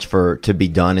not much to be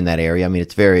done in that area? I mean,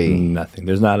 it's very nothing.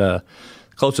 There's not a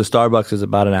close to Starbucks is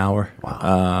about an hour.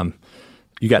 Wow.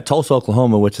 You got Tulsa,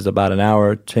 Oklahoma, which is about an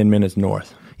hour, 10 minutes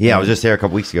north. Yeah, I was just there a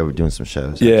couple weeks ago. We're doing some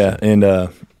shows. Yeah, and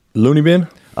Looney Bin?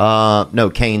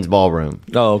 No, Kane's Ballroom.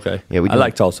 Oh, okay. Yeah, I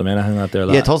like Tulsa, man. I hung out there a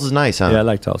lot. Yeah, Tulsa's nice, huh? Yeah, I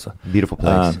like Tulsa. Beautiful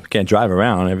place. Can't drive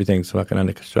around. Everything's fucking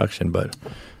under construction, but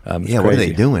what are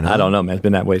they doing? Huh? I don't know, man. It's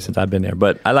been that way since I've been there.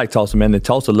 But I like Tulsa, man. The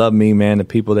Tulsa loved me, man. The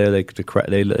people there, they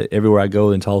everywhere I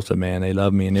go in Tulsa, man, they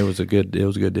love me, and it was a good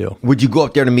deal. Would you go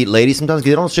up there to meet ladies sometimes?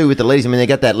 Because they don't show you with the ladies. I mean, they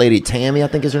got that lady Tammy, I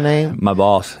think is her name. My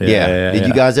boss. Yeah. Did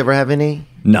you guys ever have any?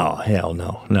 No, hell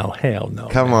no.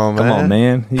 Come on,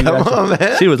 man. Come on,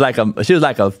 man. She was like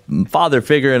a father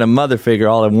figure and a mother figure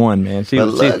all in one, man. She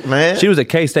was a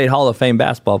K-State Hall of Fame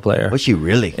basketball player. Was she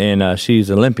really? And she's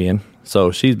Olympian.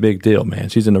 So she's a big deal, man.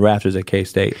 She's in the rafters at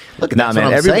K-State. Look, man.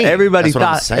 Everybody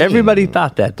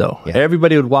thought that, though. Yeah.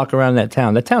 Everybody would walk around that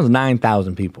town. That town's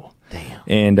 9,000 people. Damn.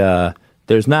 And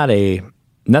there's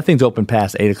nothing's open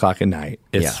past 8 o'clock at night.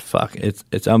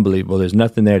 It's unbelievable. There's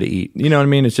nothing there to eat. You know what I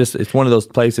mean? It's one of those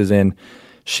places. And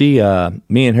me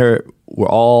and her were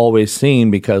always seen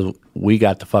because we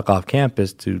got the fuck off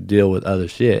campus to deal with other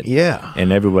shit. Yeah.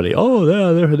 And everybody,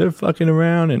 they're fucking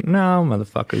around. And no,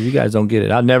 motherfucker, you guys don't get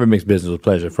it. I'll never mix business with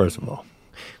pleasure, first of all.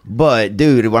 But,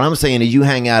 dude, what I'm saying is you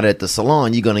hang out at the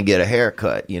salon, you're going to get a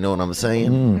haircut. You know what I'm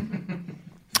saying?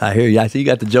 I hear you. I see you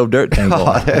got the Joe Dirt thing going.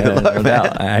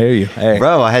 I hear you. Hey,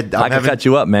 bro, I can cut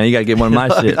you up, man. You got to get one of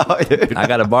my shit. I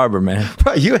got a barber, man.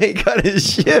 Bro, you ain't cut his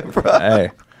shit, bro.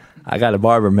 Hey. I got a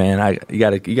barber, man. You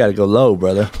gotta go low,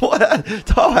 brother. What?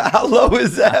 How low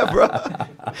is that, bro?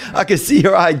 I can see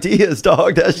your ideas,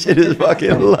 dog. That shit is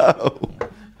fucking low.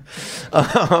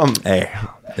 Hey,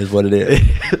 is what it is.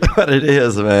 What it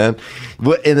is, man.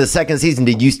 In the second season,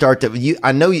 did you start to?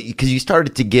 I know because you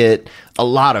started to get a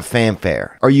lot of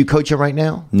fanfare. Are you coaching right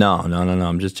now? No.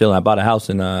 I'm just chilling. I bought a house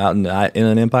out in the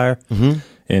Inland Empire,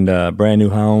 and a brand new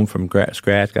home from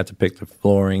scratch. Got to pick the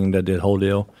flooring, did the whole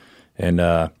deal, and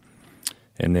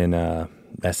then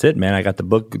that's it, man. I got the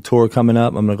book tour coming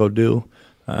up. I'm gonna go do.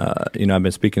 I've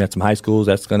been speaking at some high schools.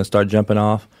 That's gonna start jumping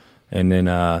off. And then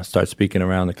start speaking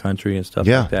around the country and stuff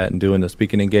like that, and doing the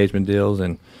speaking engagement deals,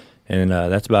 and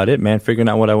that's about it, man. Figuring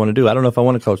out what I want to do. I don't know if I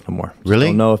want to coach no more. Really? I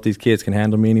don't know if these kids can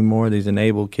handle me anymore. These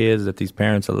enabled kids that these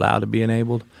parents allow to be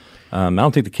enabled. I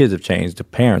don't think the kids have changed. The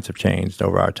parents have changed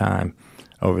over our time,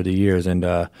 over the years. And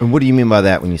what do you mean by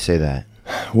that when you say that?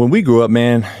 When we grew up,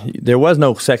 man, there was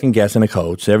no second guessing a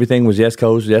coach. Everything was yes,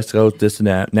 coach, this and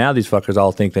that. Now these fuckers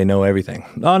all think they know everything.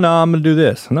 Oh, no, I'm going to do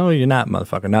this. No, you're not,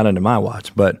 motherfucker. Not under my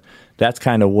watch. But that's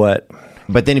kind of what.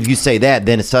 But then if you say that,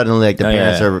 then it's suddenly like the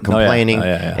parents are complaining,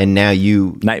 and now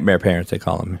you. Nightmare parents, they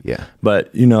call them. Yeah. But,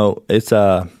 it's,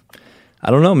 I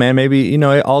don't know, man. Maybe,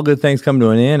 all good things come to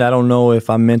an end. I don't know if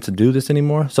I'm meant to do this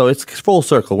anymore. So it's full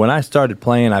circle. When I started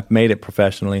playing, I made it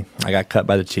professionally. I got cut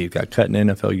by the Chiefs, got cut in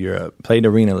NFL Europe, played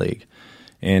Arena League.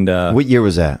 And what year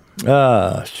was that?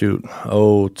 02,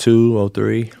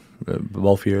 03,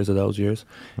 both years of those years.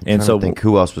 And so I think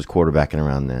who else was quarterbacking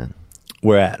around then?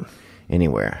 Where at?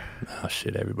 Anywhere. Oh,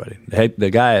 shit, everybody.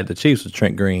 The guy at the Chiefs was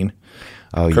Trent Green.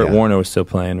 Oh, Kurt Warner was still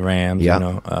playing Rams,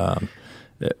 Yeah.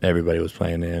 Everybody was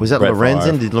playing in. Was that Brett Lorenzen?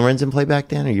 Favre. Did Lorenzen play back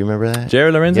then, or you remember that?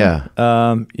 Jared Lorenzen?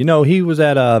 Yeah. He was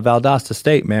at Valdosta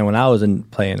State, man, when I was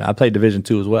playing. I played Division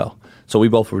II as well. So we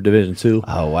both were Division II.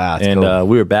 Oh, wow. That's and cool.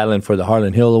 We were battling for the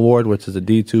Harlan Hill Award, which is a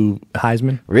D2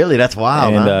 Heisman. Really? That's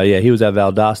wild, and, huh? He was at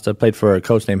Valdosta, played for a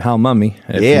coach named Hal Mumme.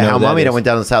 Hal Mumme that went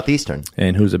down to Southeastern.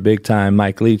 And who's a big-time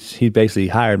Mike Leach. He basically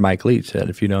hired Mike Leach,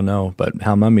 if you don't know. But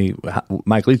Hal Mumme,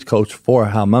 Mike Leach coached for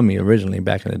Hal Mumme originally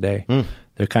back in the day.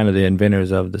 They're kind of the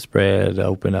inventors of the spread,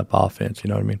 open up offense, you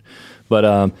know what I mean?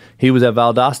 But he was at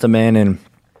Valdosta, man, and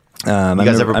you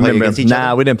guys ever played against each other?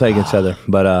 Nah, we didn't play against each other,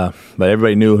 but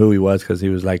everybody knew who he was because he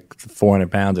was like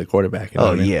 400 pounds at quarterback. You know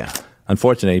what I mean? Yeah.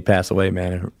 Unfortunately, he passed away,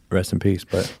 man. Rest in peace.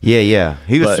 But yeah,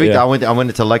 he was sweet. Yeah. I went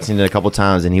to Lexington a couple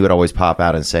times, and he would always pop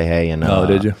out and say, "Hey," and oh,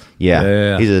 did you?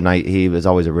 Yeah. He was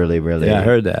always a really, really I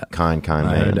heard that kind man.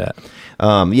 I heard that.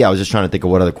 I was just trying to think of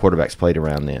what other quarterbacks played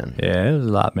around then. Yeah, it was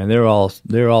a lot, man. They were all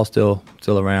still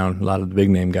around. A lot of the big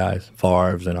name guys,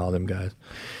 Favre's and all them guys.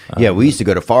 Yeah, we used to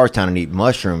go to Farrstown and eat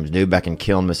mushrooms, dude, back in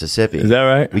Kiln, Mississippi. Is that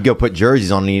right? We'd go put jerseys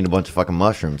on and eat a bunch of fucking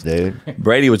mushrooms, dude.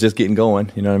 Brady was just getting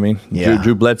going, you know what I mean? Yeah.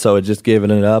 Drew Bledsoe had just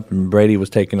given it up, and Brady was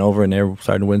taking over, and they were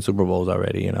starting to win Super Bowls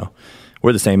already, you know.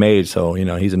 We're the same age, so,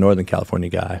 he's a Northern California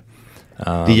guy.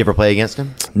 Did you ever play against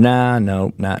him? Nah,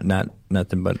 no, not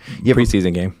nothing but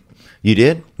preseason game. You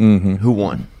did? Mm-hmm. Who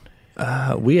won?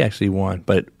 We actually won,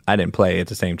 but I didn't play at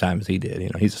the same time as he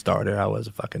did. He's a starter. I was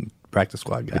a fucking practice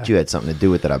squad guy. But you had something to do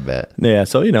with it, I bet. Yeah,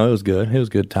 so, it was good. It was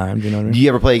good times, you know what I mean? Do you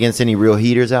ever play against any real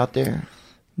heaters out there?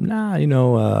 Nah,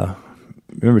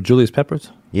 remember Julius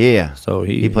Peppers? Yeah. So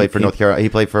he played for North Carolina. He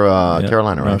played for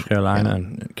Carolina, right? North Carolina,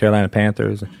 and Carolina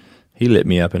Panthers. He lit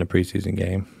me up in a preseason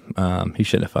game. He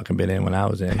shouldn't have fucking been in when I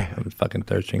was in. I was fucking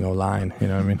third string O-line, you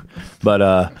know what I mean?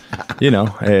 But,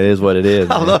 it is what it is.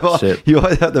 I love shit. You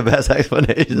always have the best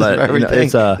explanations for everything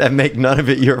that make none of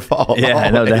it your fault. Yeah, I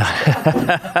know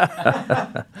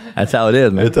that. That's how it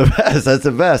is, man. It's the best. That's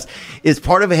the best. Is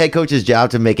part of a head coach's job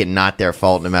to make it not their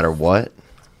fault no matter what?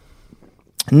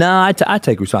 No, I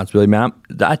take responsibility, man.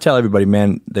 I tell everybody,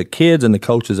 man, the kids and the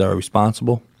coaches are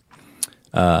responsible,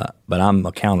 but I'm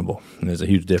accountable, and there's a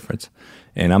huge difference.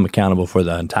 And I'm accountable for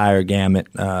the entire gamut,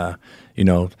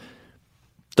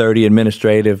 30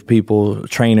 administrative people,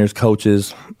 trainers,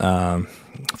 coaches,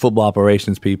 football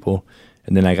operations people,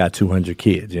 and then I got 200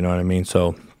 kids, you know what I mean?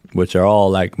 So, which are all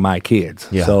like my kids.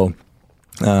 Yeah. So,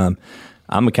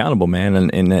 I'm accountable, man.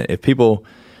 And if people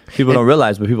don't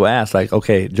realize, but people ask, like,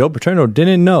 okay, Joe Paterno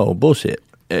didn't know. Bullshit.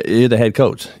 You're the head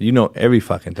coach. You know every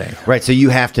fucking thing. Right, so you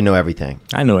have to know everything.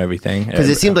 I know everything. Because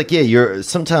it seems like,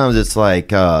 sometimes it's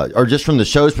like, or just from the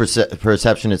show's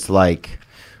perception, it's like,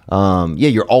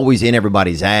 you're always in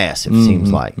everybody's ass, it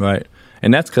seems like. Right.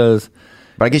 And that's because...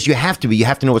 But I guess you have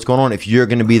to know what's going on if you're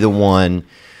going to be the one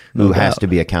who has to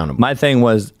be accountable. My thing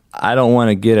was, I don't want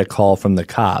to get a call from the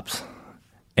cops,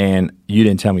 and you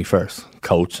didn't tell me first,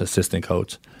 coach, assistant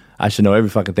coach. I should know every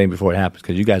fucking thing before it happens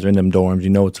because you guys are in them dorms. You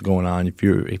know what's going on. If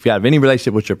you have any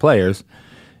relationship with your players,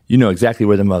 you know exactly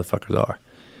where the motherfuckers are.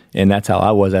 And that's how I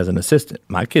was as an assistant.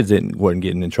 My kids weren't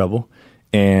getting in trouble.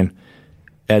 And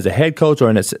as a head coach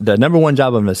the number one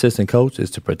job of an assistant coach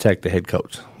is to protect the head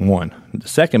coach, one. The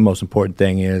second most important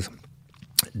thing is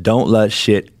don't let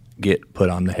shit get put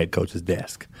on the head coach's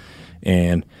desk.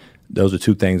 And those are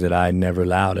two things that I never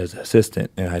allowed as an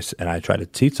assistant, and I try to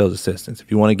teach those assistants.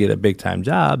 If you want to get a big-time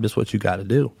job, that's what you got to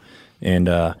do. And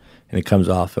it comes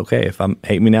off, okay, if I'm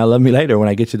hate me now, love me later when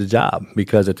I get you the job.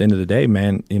 Because at the end of the day,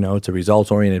 man, it's a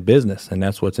results-oriented business, and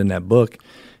that's what's in that book.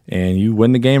 And you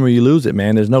win the game or you lose it,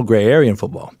 man. There's no gray area in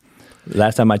football.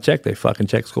 Last time I checked, they fucking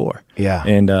check score. Yeah.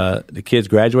 And the kids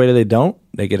graduate or they don't.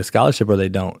 They get a scholarship or they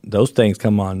don't. Those things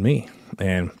come on me.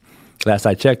 And last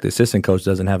I checked, the assistant coach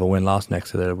doesn't have a win-loss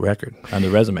next to their record on the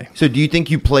resume. So do you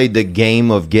think you played the game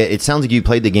of it sounds like you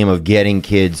played the game of getting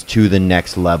kids to the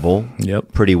next level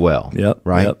pretty well. Yep.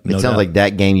 Right? Yep, It sounds like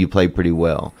that game you played pretty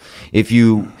well. If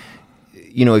you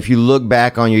look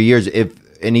back on your years,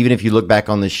 even if you look back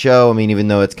on the show, I mean, even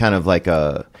though it's kind of like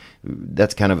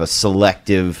that's kind of a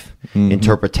selective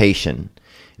interpretation,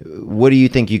 what do you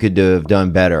think you could have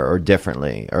done better or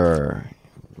differently or,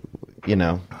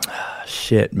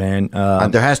 Shit, man.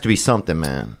 There has to be something,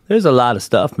 man. There's a lot of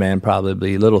stuff, man,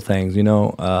 probably little things, I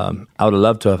would have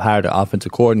loved to have hired an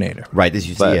offensive coordinator. Right,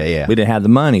 yeah. We didn't have the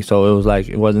money, so it was like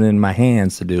it wasn't in my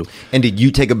hands to do. And did you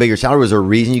take a bigger salary? Was there a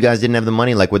reason you guys didn't have the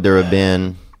money? Like, would there have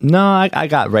been... No, I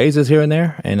got raises here and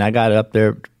there, and I got it up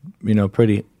there,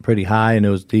 pretty high, and it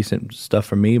was decent stuff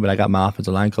for me, but I got my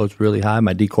offensive line coach really high,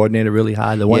 my D coordinator really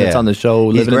high, the one that's on the show,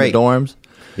 living in the dorms.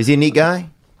 Is he a neat guy?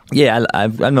 Yeah,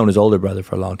 I've known his older brother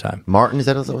for a long time. Martin, is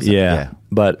that what's up? Yeah.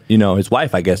 But, his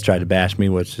wife, I guess, tried to bash me,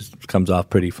 which just comes off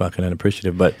pretty fucking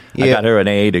unappreciative. But I got her an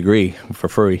AA degree for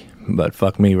free, but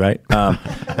fuck me, right?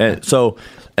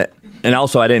 And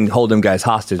also, I didn't hold them guys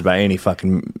hostage by any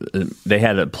fucking... They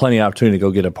had plenty of opportunity to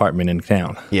go get an apartment in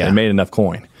town. Yeah. They made enough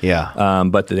coin. Yeah.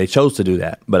 But they chose to do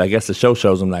that. But I guess the show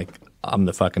shows them like I'm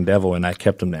the fucking devil and I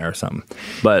kept him there or something.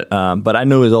 But I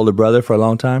knew his older brother for a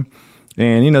long time.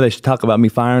 And, they should talk about me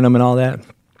firing him and all that.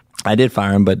 I did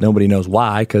fire him, but nobody knows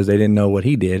why because they didn't know what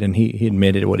he did. And he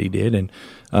admitted what he did. And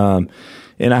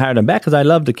I hired him back because I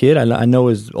loved the kid. I know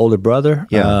his older brother.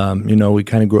 Yeah. We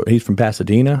kind of grew. He's from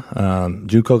Pasadena,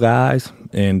 JUCO guys,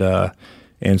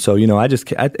 and so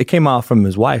it came off from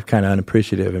his wife kind of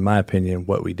unappreciative, in my opinion,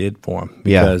 what we did for him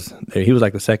because he was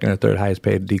like the second or third highest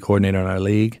paid D coordinator in our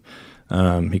league.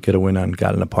 He could have went out and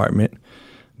got an apartment,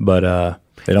 but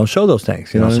they don't show those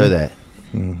things. You don't show that.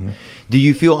 Mm-hmm. Do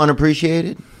you feel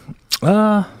unappreciated?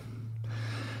 I'm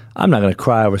not going to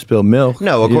cry over spilled milk.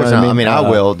 No, of course not. I mean, I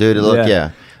will, dude. Look,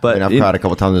 But I've cried a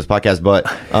couple times on this podcast, but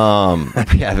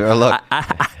look.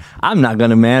 I'm not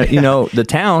going to, man. The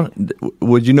town,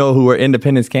 would you know where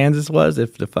Independence, Kansas was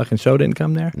if the fucking show didn't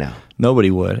come there? No.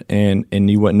 Nobody would. And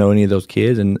you wouldn't know any of those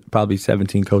kids, and probably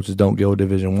 17 coaches don't go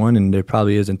Division I, and there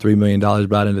probably isn't $3 million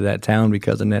brought into that town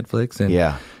because of Netflix.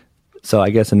 And so I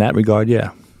guess in that regard,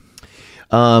 yeah.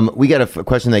 We got a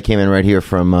question that came in right here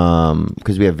from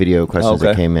because we have video questions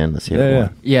that came in. Let's hear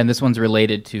it. Yeah, and this one's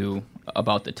related to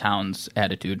about the town's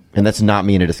attitude. And that's not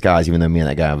me in a disguise, even though me and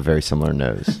that guy have a very similar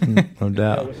nose. No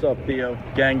doubt. Yo, what's up, Theo?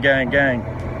 Gang, gang, gang.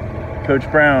 Coach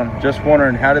Brown, just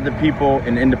wondering, how did the people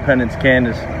in Independence,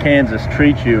 Kansas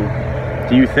treat you?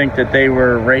 Do you think that they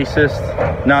were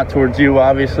racist? Not towards you,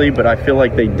 obviously, but I feel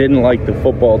like they didn't like the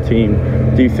football team.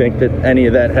 Do you think that any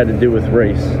of that had to do with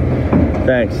race?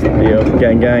 Thanks, Theo.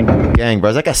 Gang, gang. Gang,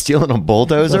 bro. Is that guy stealing a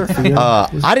bulldozer?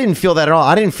 I didn't feel that at all.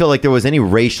 I didn't feel like there was any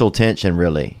racial tension,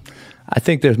 really. I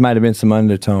think there might have been some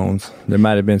undertones. There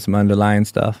might have been some underlying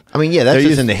stuff. I mean, that's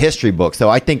just in the history books, though.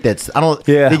 I think that's. I don't.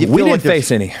 Yeah, we didn't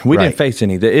face any. We didn't face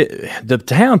any. The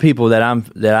town people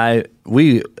I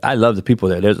love the people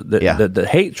there. There's the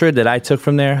hatred that I took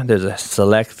from there. There's a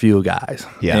select few guys.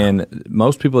 Yeah, and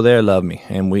most people there love me,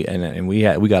 and we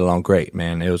got along great,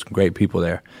 man. It was great people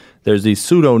there. There's these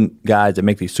pseudo guys that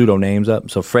make these pseudo names up.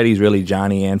 So Freddie's really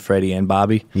Johnny and Freddie and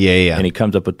Bobby. Yeah. And he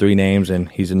comes up with 3 names, and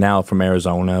he's now from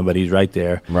Arizona, but he's right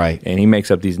there. Right. And he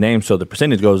makes up these names, so the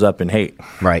percentage goes up in hate.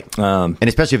 Right. And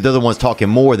especially if they're the ones talking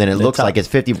more, then it looks like it's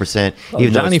 50%.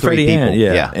 Even Johnny, though it's 3 Freddie, people.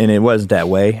 yeah. And it wasn't that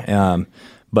way.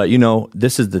 But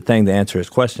this is the thing to answer his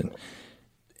question.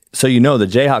 So the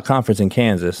Jayhawk Conference in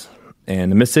Kansas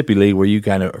and the Mississippi League, where you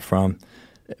kind of are from,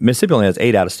 Mississippi only has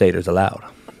 8 out-of-staters allowed.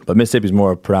 But Mississippi's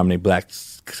more a predominantly black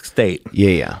state.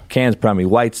 Yeah. Kansas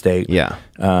predominantly white state. Yeah.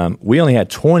 We only had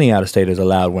 20 out-of-staters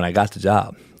allowed when I got the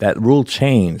job. That rule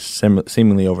changed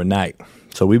seemingly overnight.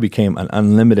 So we became an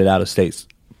unlimited out-of-state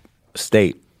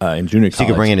state in junior college. So you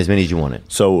could bring in as many as you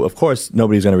wanted. So, of course,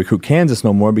 nobody's going to recruit Kansas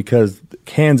no more because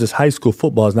Kansas high school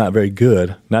football is not very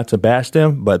good. Not to bash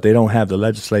them, but they don't have the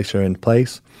legislature in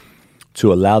place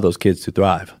to allow those kids to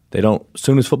thrive. They don't. As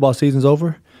soon as football season's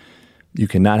over, you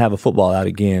cannot have a football out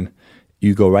again.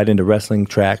 You go right into wrestling,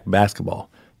 track, basketball.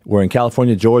 Where in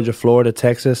California, Georgia, Florida,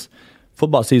 Texas,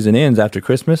 football season ends after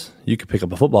Christmas, you could pick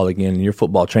up a football again, and you're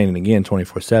football training again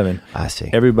 24/7. I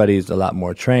see. Everybody's a lot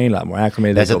more trained, a lot more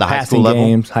acclimated. That's at the high school level?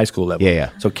 Games, high school level.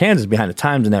 Yeah. So Kansas is behind the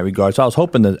times in that regard. So I was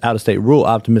hoping the out-of-state rule,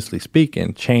 optimistically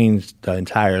speaking, changed the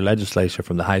entire legislature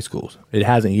from the high schools. It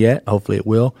hasn't yet. Hopefully it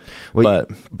will. Well,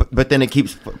 but then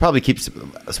it probably keeps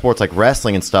sports like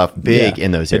wrestling and stuff big in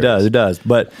those areas. It does.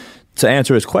 But to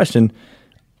answer his question,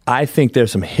 I think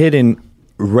there's some hidden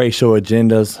racial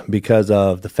agendas because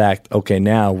of the fact, okay,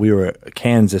 now we were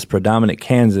predominant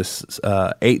Kansas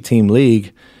 8-team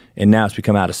league, and now it's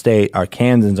become out of state. Our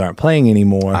Kansans aren't playing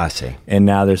anymore. I see. And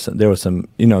now there was some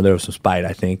spite,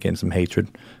 I think, and some hatred.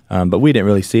 But we didn't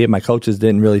really see it. My coaches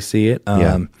didn't really see it.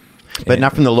 But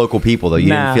not from the local people, though. You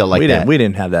didn't feel like that. We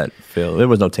didn't have that feel. There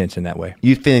was no tension that way.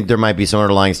 You think there might be some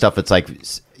underlying stuff that's like,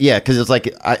 because it's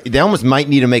like they almost might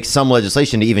need to make some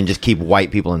legislation to even just keep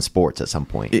white people in sports at some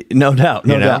point. No doubt.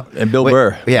 And Bill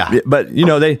Burr. Yeah. But,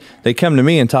 they come to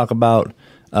me and talk about,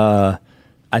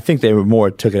 I think they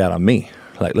took it out on me.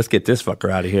 Like, let's get this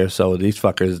fucker out of here so these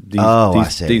fuckers,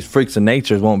 these freaks of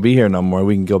nature won't be here no more.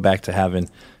 We can go back to having,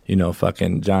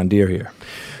 fucking John Deere here.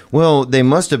 Well, they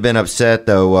must have been upset,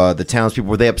 though, the townspeople.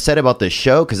 Were they upset about the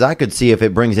show? Because I could see if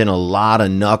it brings in a lot of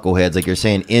knuckleheads, like you're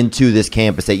saying, into this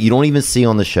campus that you don't even see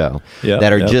on the show,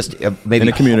 that are just maybe in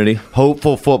the community,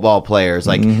 hopeful football players,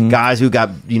 like guys who got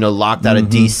locked out of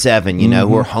D7,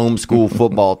 who are homeschool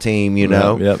football team,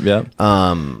 Yep.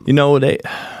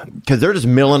 Because they're just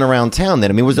milling around town.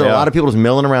 Then was there a lot of people just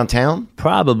milling around town?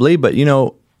 Probably, but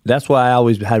that's why I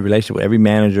always had a relationship with every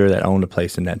manager that owned a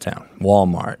place in that town,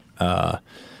 Walmart.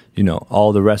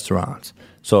 All the restaurants.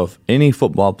 So if any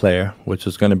football player, which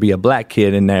was going to be a black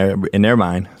kid in their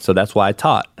mind, so that's why I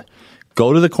taught,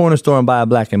 go to the corner store and buy a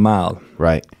Black and Mild.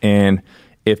 Right. And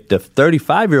if the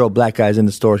 35-year-old black guy's in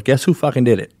the store, guess who fucking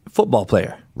did it? Football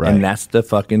player. Right. And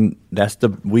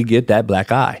we get that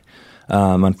black eye.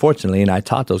 Unfortunately, and I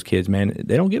taught those kids, man,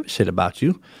 they don't give a shit about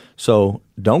you. So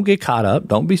don't get caught up.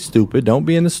 Don't be stupid. Don't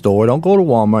be in the store. Don't go to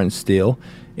Walmart and steal.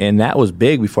 And that was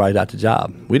big before I got the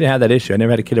job. We didn't have that issue. I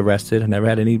never had a kid arrested. I never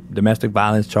had any domestic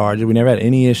violence charges. We never had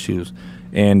any issues.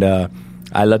 And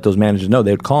I let those managers know.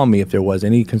 They would call me if there was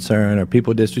any concern or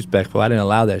people disrespectful. I didn't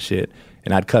allow that shit,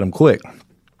 and I'd cut them quick.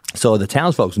 So the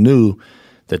townsfolk knew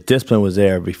that discipline was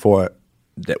there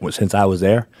since I was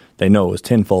there. They know it was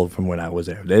tenfold from when I was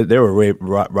there. They were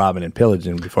robbing and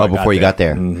pillaging before you got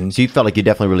there. Mm-hmm. So you felt like you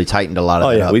definitely really tightened a lot of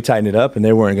that up. We tightened it up, and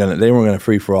they weren't gonna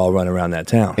free for all run around that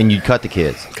town. And you'd cut the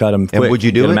kids, cut them quick, and would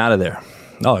you do get it? Them out of there.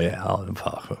 Oh yeah,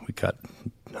 we cut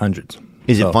hundreds.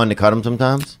 Is it fun to cut them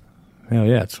sometimes? Hell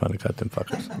yeah, it's fun to cut them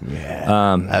fuckers. Yeah,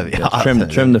 awesome.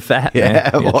 Trim the fat,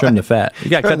 man. Trim the fat. You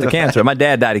got to cut the cancer. My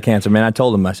dad died of cancer, man. I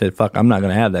told him, I said, fuck, I'm not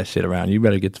going to have that shit around. You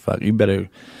better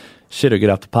shit or get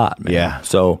off the pot, man. Yeah.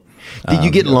 So, did you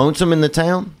get lonesome in the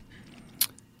town?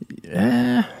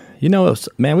 Yeah.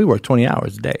 Man, we worked 20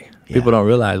 hours a day. Yeah. People don't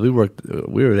realize we were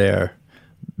there,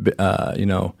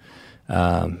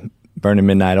 burning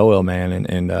midnight oil, man,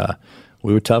 and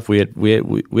we were tough. We had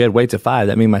weights at 5.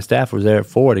 That means my staff was there at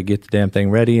 4 to get the damn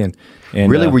thing ready. And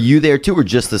really, were you there too, or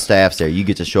just the staff's there? You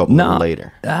get to show up a little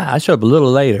later. I showed up a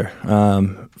little later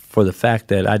for the fact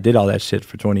that I did all that shit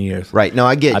for 20 years. Right. No,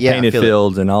 I painted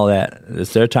fields and all that.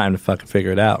 It's their time to fucking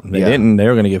figure it out. They didn't. They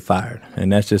were going to get fired,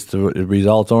 and that's just the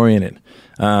results oriented.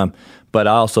 But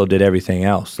I also did everything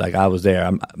else. Like, I was there.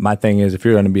 My thing is, if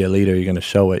you're going to be a leader, you're going to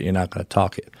show it. You're not going to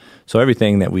talk it. So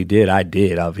everything that we did, I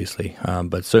did, obviously.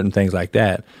 But certain things like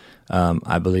that,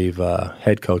 I believe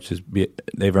head coaches,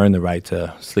 they've earned the right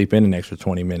to sleep in an extra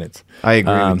 20 minutes. I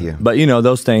agree with you. But,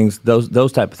 those things,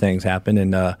 those type of things happen.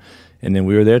 And then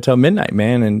we were there till midnight,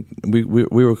 man. And we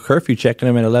were curfew checking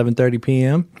them at 11:30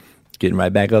 p.m., getting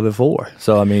right back up at 4.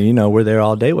 So, I mean, we're there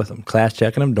all day with them. Class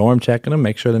checking them, dorm checking them,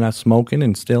 make sure they're not smoking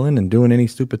and stealing and doing any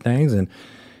stupid things.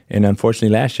 And unfortunately,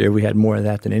 last year, we had more of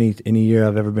that than any year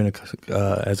I've ever been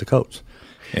as a coach.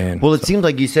 And it seems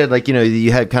like you said,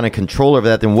 you had kind of control over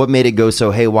that. Then what made it go so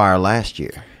haywire last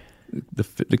year?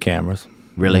 The cameras.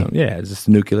 Really? Yeah, it's just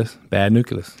bad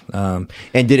nucleus. And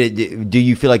do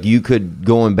you feel like you could,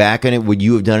 going back on it, would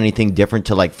you have done anything different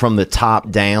to, from the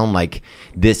top down,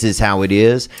 this is how it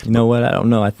is? You know what? I don't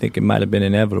know. I think it might have been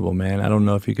inevitable, man. I don't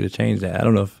know if you could have changed that. I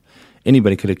don't know if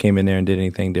anybody could have came in there and did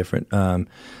anything different.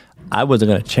 I wasn't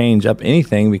going to change up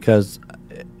anything because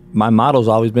my model's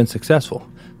always been successful.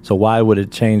 So why would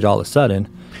it change all of a sudden?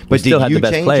 But still had the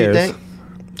best change, players. You think?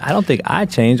 I don't think I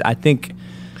changed. I think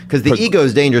Because the ego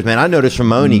is dangerous, man. I noticed from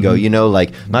my own ego,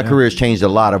 like my career has changed a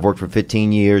lot. I've worked for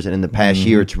 15 years, and in the past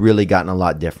year, it's really gotten a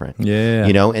lot different. Yeah.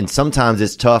 And sometimes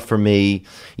it's tough for me.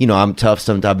 I'm tough.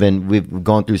 Sometimes we've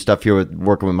gone through stuff here with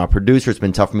working with my producer. It's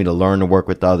been tough for me to learn to work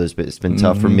with others, but it's been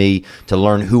tough for me to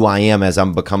learn who I am as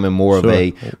I'm becoming more of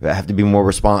I have to be more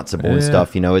responsible and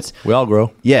stuff. We all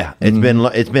grow. Yeah.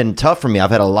 It's been tough for me.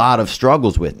 I've had a lot of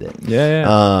struggles with it.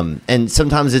 Yeah. And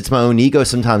sometimes it's my own ego.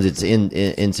 Sometimes it's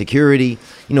insecurity.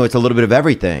 It's a little bit of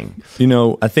everything.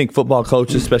 I think football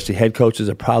coaches, especially head coaches,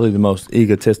 are probably the most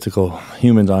egotistical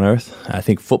humans on earth. I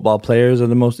think football players are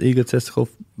the most egotistical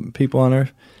people on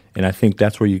earth. And I think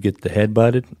that's where you get the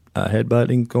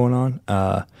headbutting going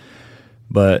on.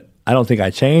 But I don't think I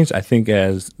changed. I think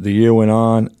as the year went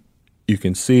on, you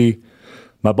can see,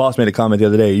 my boss made a comment the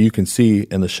other day, you can see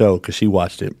in the show, because she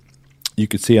watched it, you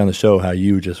could see on the show how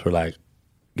you just were like,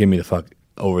 give me the fuck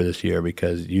over this year,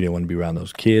 because you didn't want to be around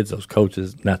those kids, those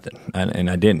coaches, nothing. And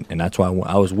I didn't. And that's why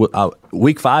I was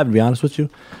week 5, to be honest with you,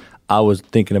 I was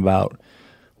thinking about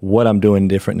what I'm doing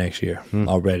different next year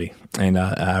already. And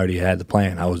I already had the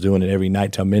plan. I was doing it every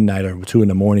night till midnight or 2 in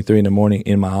the morning, 3 in the morning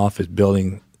in my office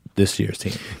building this year's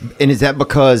team. And is that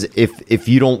because if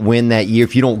you don't win that year,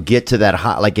 if you don't get to that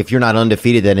high, like if you're not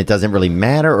undefeated, then it doesn't really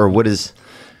matter, or what is?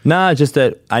 Nah, just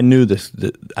that I knew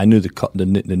I knew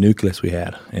the nucleus we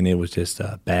had, and it was just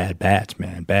a bad batch,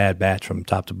 man, bad batch from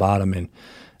top to bottom, and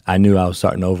I knew I was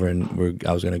starting over, and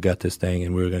I was going to gut this thing,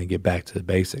 and we were going to get back to the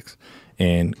basics.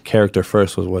 And character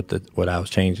first was what I was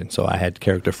changing. So I had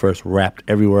character first wrapped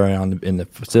everywhere in the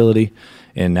facility,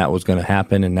 and that was going to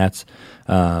happen. And that's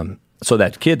so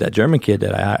that German kid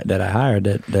that I hired,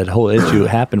 that whole issue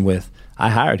happened with. I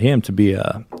hired him to be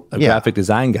a graphic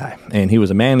design guy, and he was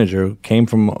a manager. Came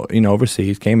from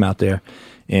overseas, came out there,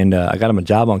 and I got him a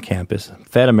job on campus.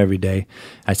 Fed him every day.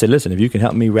 I said, "Listen, if you can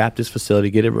help me wrap this facility,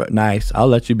 get it nice, I'll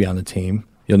let you be on the team.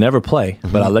 You'll never play,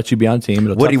 but I'll let you be on the team."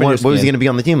 What was he going to be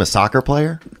on the team? A soccer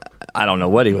player? I don't know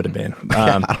what he would have been.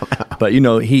 But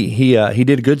he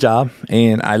did a good job,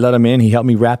 and I let him in. He helped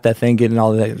me wrap that thing, getting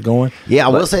all of that going. Yeah, I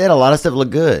will say that a lot of stuff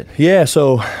looked good. Yeah,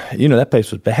 so that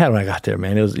place was bad when I got there,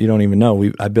 man. It was, you don't even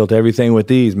know. I built everything with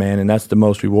these, man, and that's the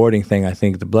most rewarding thing. I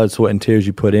think the blood, sweat, and tears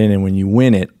you put in, and when you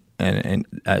win it, and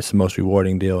that's the most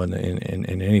rewarding deal in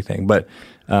anything. But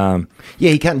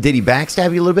he did he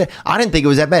backstab you a little bit? I didn't think it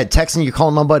was that bad. Texting you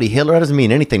calling my buddy Hitler, that doesn't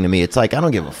mean anything to me. It's like, I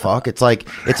don't give a fuck. It's like,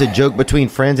 it's a joke between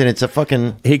friends, and it's a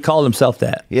fucking. He called himself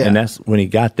that. Yeah. And that's when he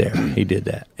got there, he did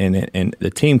that. And the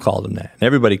team called him that. And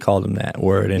everybody called him that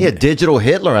word. And Digital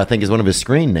Hitler, I think, is one of his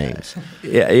screen names.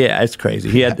 Yeah, it's crazy.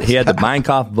 He had the Mein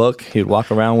Kampf book he'd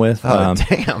walk around with.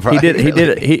 Damn, bro. He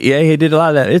did a lot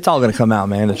of that. It's all going to come out,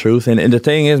 man, the truth. And the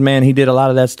thing is, man, he did a lot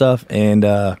of that stuff, and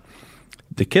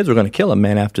the kids were going to kill him,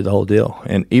 man, after the whole deal.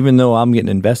 And even though I'm getting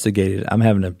investigated, I'm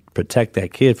having to protect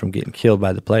that kid from getting killed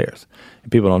by the players.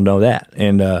 And people don't know that.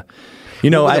 And I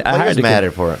hired the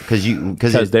mad for it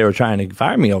because they were trying to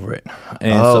fire me over it.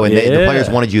 And the players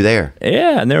wanted you there.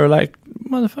 Yeah, and they were like,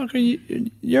 "Motherfucker,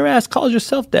 your ass calls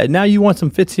yourself that. Now you want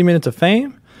some 15 minutes of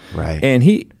fame?" Right. And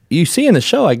you see in the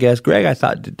show, I guess, Greg, I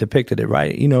thought depicted it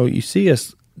right. You see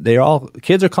us.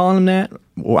 Kids are calling him that.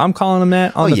 Or I'm calling him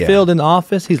that on the field in the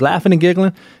office. He's laughing and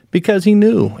giggling because he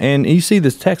knew. And you see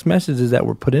this text messages that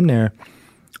were put in there.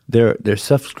 There's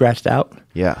stuff scratched out.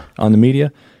 Yeah. On the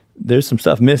media, there's some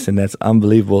stuff missing that's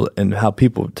unbelievable, and how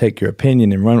people take your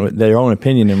opinion and run with their own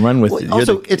opinion and run with it.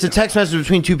 Also, it's a text message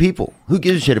between two people. Who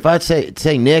gives a shit? If I'd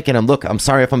say Nick, and I'm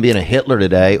sorry if I'm being a Hitler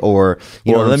today, or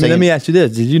let me ask you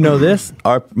this: did you know this?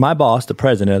 My boss, the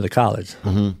president of the college,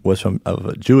 was of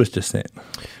a Jewish descent.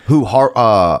 Who?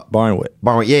 Barnwood.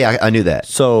 Barnwood. Yeah, I knew that.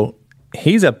 So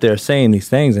he's up there saying these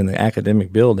things in the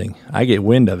academic building. I get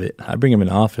wind of it. I bring him in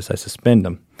the office. I suspend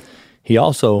him.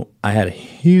 I had a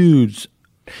huge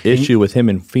issue with him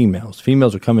and females.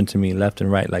 Females are coming to me left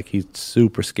and right like he's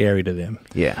super scary to them.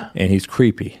 Yeah. And he's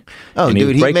creepy. Oh, and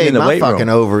dude, he made my fucking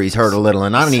ovaries hurt a little,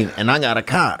 and I got a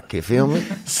cock. You feel me?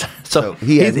 So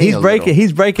he's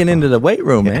breaking into the weight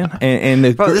room, man. And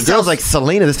this sounds like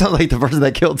Selena. This sounds like the person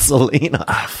that killed Selena.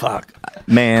 Fuck.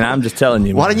 Man, I'm just telling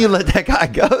you. Why didn't you let that guy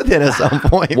go then at some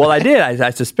point? Well, I did. I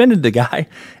suspended the guy,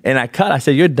 and I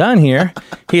said, "You're done here."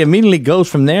 He immediately goes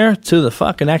from there to the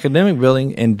fucking academic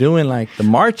building and doing like the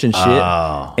march and shit.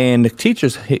 Oh. And the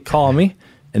teachers call me,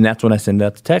 and that's when I send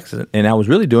out the text. And I was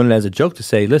really doing it as a joke to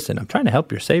say, "Listen, I'm trying to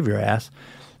help save your ass,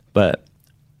 but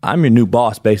I'm your new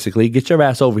boss, basically. Get your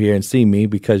ass over here and see me,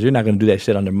 because you're not going to do that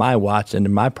shit under my watch, under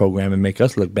my program, and make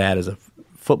us look bad as a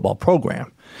football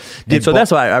program." So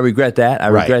that's why I regret that. I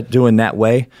regret doing that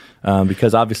way,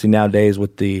 because obviously nowadays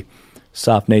with the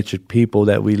soft-natured people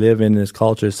that we live in this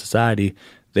culture, society,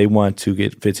 they want to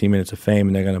get 15 minutes of fame,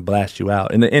 and they're going to blast you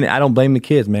out. And I don't blame the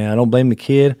kids, man. I don't blame the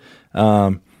kid.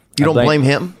 You don't blame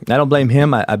him? I don't blame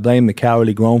him. I blame the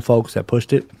cowardly grown folks that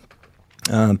pushed it.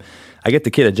 I get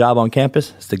the kid a job on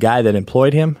campus. It's the guy that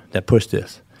employed him that pushed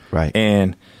this. Right.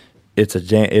 And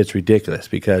it's ridiculous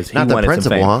because he not the wanted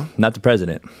principal, some fame. huh? Not the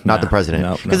president. Not the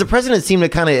president. Because the president seemed to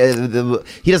kind of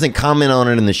he doesn't comment on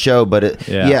it in the show, but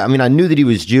I mean, I knew that he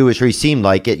was Jewish, or he seemed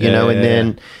like it, you know.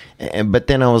 But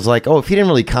then I was like, oh, if he didn't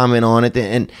really comment on it,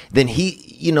 then he.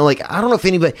 You know, like, I don't know if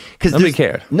anybody... Because nobody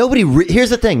cared. Here's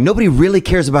the thing. Nobody really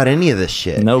cares about any of this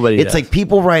shit. Nobody It's does. like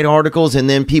people write articles and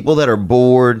then people that are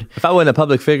bored. If I wasn't a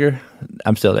public figure,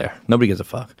 I'm still there. Nobody gives a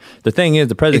fuck. The thing is,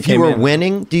 the president If you came were in,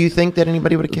 winning, do you think that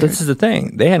anybody would have cared? This is the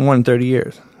thing. They hadn't won in 30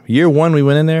 years. Year one, we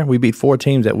went in there. We beat 4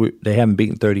 teams that they haven't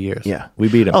beaten in 30 years. Yeah. We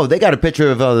beat them. Oh, they got a picture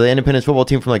of the Independence football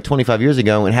team from like 25 years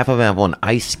ago, and half of them have on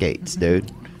ice skates,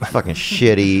 dude. Fucking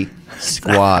shitty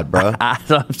squad, bro.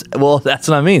 Well, that's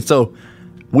what I mean. So...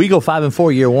 we go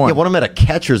 5-4 year one. Yeah, one of them had a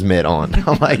catcher's mitt on.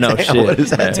 I'm like, no shit. What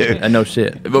is that, dude? No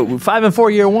shit. But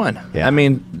 5-4 year one. Yeah. I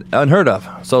mean, unheard of.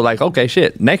 So like, okay,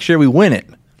 shit. Next year we win it.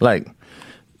 Like,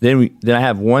 then I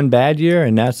have one bad year,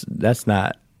 and that's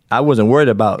not. I wasn't worried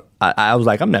about. I was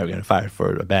like, I'm never gonna fire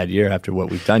for a bad year after what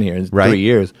we've done here in 3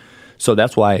 years. So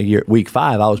that's why week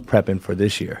 5 I was prepping for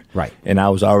this year. Right. And I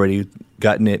was already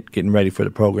gutting it, getting ready for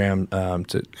the program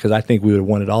because I think we would have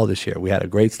won it all this year. We had a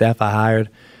great staff I hired.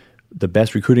 The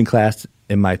best recruiting class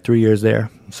in my 3 years there,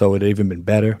 so it even been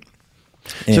better.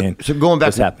 And so going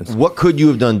back, what could you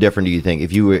have done different, do you think,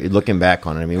 if you were looking back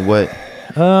on it? I mean, what?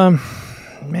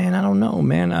 Man, I don't know,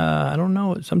 man. I don't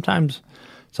know. Sometimes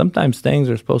things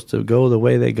are supposed to go the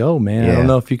way they go, man. Yeah. I don't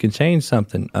know if you can change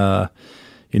something. I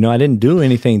didn't do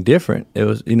anything different. It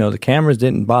was, the cameras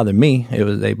didn't bother me.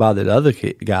 They bothered other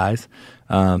guys.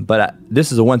 But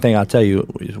this is the one thing I'll tell you,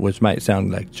 which might sound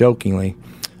like jokingly,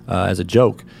 as a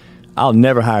joke. I'll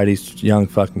never hire these young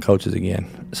fucking coaches again.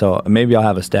 So maybe I'll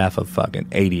have a staff of fucking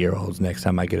 80-year-olds next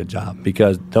time I get a job,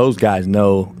 because those guys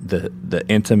know the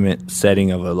intimate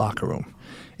setting of a locker room.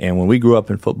 And when we grew up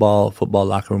in football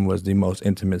locker room was the most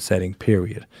intimate setting,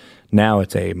 period. Now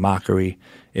it's a mockery.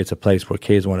 It's a place where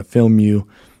kids want to film you,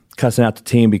 cussing out the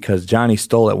team because Johnny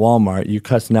stole at Walmart. You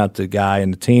cussing out the guy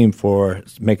and the team for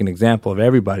making an example of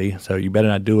everybody. So you better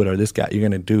not do it, or this guy, you're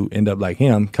going to end up like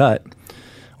him, cut,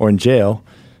 or in jail.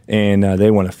 And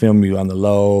they want to film you on the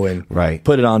low and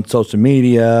put it on social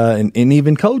media, and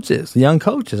even coaches, young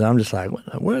coaches. I'm just like,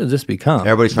 where does this become?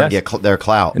 Everybody's trying to get their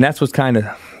clout. And that's what's kind of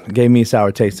gave me a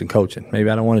sour taste in coaching. Maybe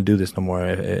I don't want to do this no more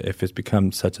if it's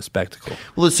become such a spectacle.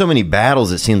 Well, there's so many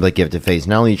battles it seems like you have to face.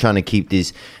 Not only are you trying to keep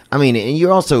these, I mean, and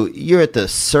you're at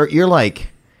the, you're like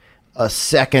a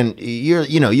second, you're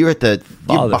at the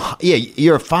father.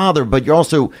 You're a father, but you're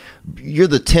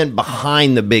the tent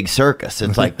behind the big circus.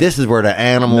 It's like, this is where the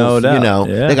animals,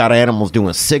 they got animals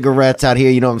doing cigarettes out here.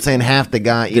 You know what I'm saying? Half the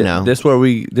guy, This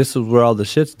is where all the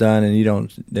shit's done, and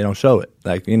they don't show it.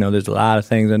 Like, there's a lot of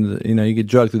things under you get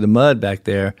drugged through the mud back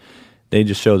there. They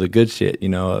just show the good shit,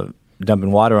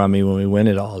 dumping water on me when we win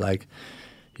it all. Like,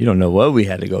 you don't know what we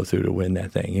had to go through to win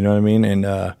that thing. You know what I mean?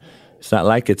 And, it's not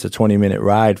like it's a 20-minute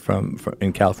ride from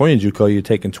in California, JUCO. You're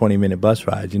taking 20-minute bus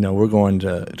rides. We're going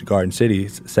to Garden City,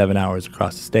 7 hours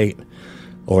across the state,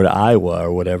 or to Iowa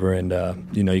or whatever. And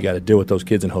you got to deal with those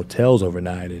kids in hotels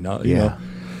overnight. You know.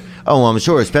 Oh, I'm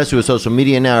sure, especially with social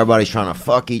media now, everybody's trying to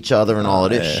fuck each other and all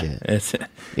of this shit.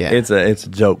 It's a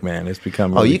joke, man. It's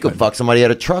become really you could fuck somebody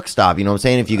at a truck stop. You know what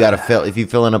I'm saying? If you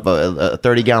filling up a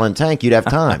 30-gallon tank, you'd have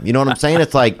time. You know what I'm saying?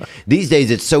 It's like these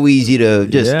days it's so easy to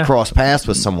just cross paths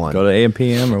with someone. Go to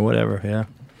AM/PM or whatever. Yeah.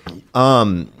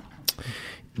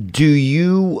 Do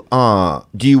you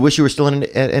wish you were still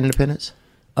at Independence?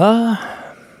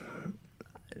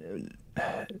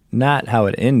 Not how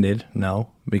it ended, no,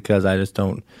 because I just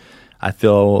don't. I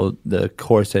feel the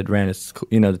course had ran its,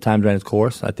 the Times ran its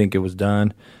course. I think it was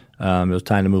done. It was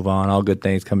time to move on. All good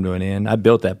things come to an end. I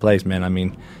built that place, man. I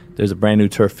mean, there's a brand new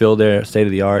turf field there, state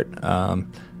of the art,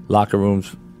 locker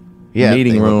rooms,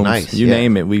 meeting rooms, nice. You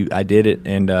name it. I did it,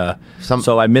 and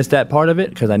so I missed that part of it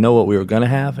because I know what we were gonna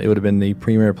have. It would have been the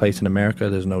premier place in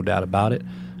America. There's no doubt about it.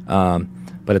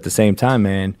 But at the same time,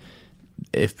 man,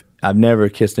 if I've never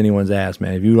kissed anyone's ass,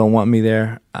 man. If you don't want me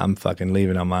there, I'm fucking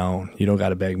leaving on my own. You don't got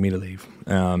to beg me to leave,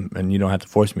 and you don't have to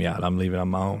force me out. I'm leaving on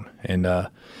my own, and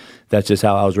that's just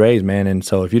how I was raised, man. And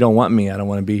so if you don't want me, I don't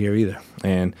want to be here either.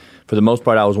 And for the most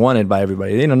part, I was wanted by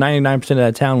everybody. 99% of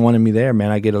that town wanted me there, man.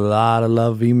 I get a lot of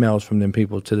love emails from them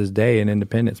people to this day in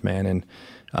Independence, man. And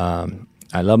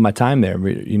I love my time there.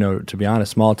 To be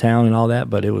honest, small town and all that,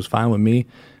 but it was fine with me.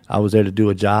 I was there to do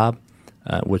a job,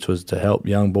 which was to help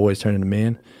young boys turn into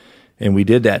men. And we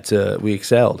did that. We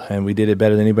excelled, and we did it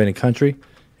better than anybody in the country.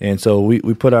 And so we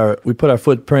put our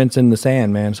footprints in the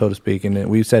sand, man, so to speak. And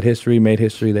we set history, made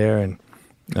history there, and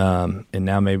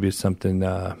now maybe it's something.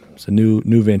 It's a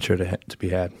new venture to be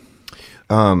had.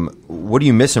 What are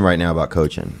you missing right now about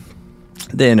coaching?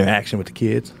 The interaction with the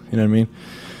kids. You know what I mean?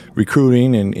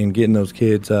 Recruiting and getting those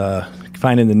kids,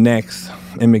 finding the next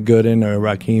Emmett Gooden or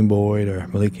Raheem Boyd or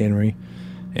Malik Henry,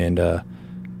 and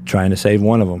trying to save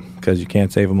one of them, because you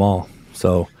can't save them all.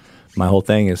 So my whole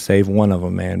thing is save one of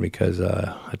them, man, because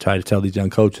I try to tell these young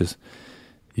coaches,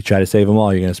 you try to save them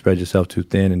all, you're going to spread yourself too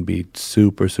thin and be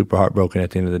super, super heartbroken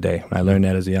at the end of the day. I learned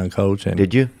that as a young coach. And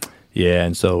did you? Yeah,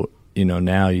 and so,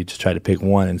 now you just try to pick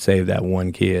one and save that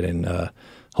one kid, and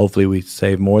hopefully we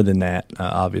save more than that,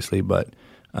 obviously, but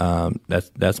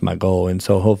that's my goal. And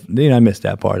so hopefully, I missed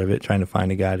that part of it, trying to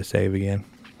find a guy to save again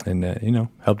and,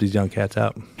 help these young cats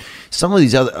out. Some of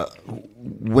these other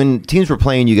when teams were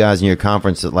playing you guys in your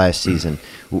conference last season,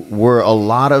 were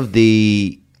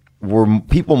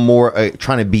people more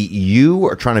trying to beat you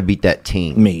or trying to beat that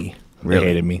team? Me. Really? They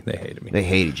hated me. They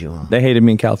hated you, huh? They hated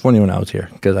me in California when I was here,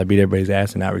 because I beat everybody's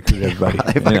ass and I recruited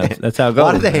everybody. That's how it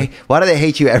goes. Why do they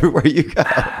hate you everywhere you go?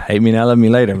 Hate me now, love me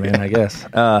later, man, I guess.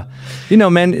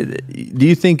 Man, do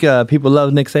you think people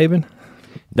love Nick Saban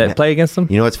that play against him?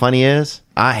 You know what's funny is,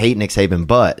 I hate Nick Saban,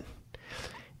 but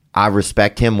I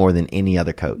respect him more than any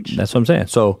other coach. That's what I'm saying.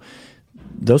 So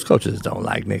those coaches don't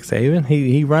like Nick Saban.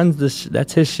 He runs this.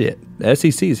 That's his shit. The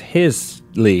SEC is his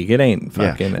league. It ain't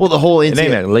fucking. Yeah. Well, the whole it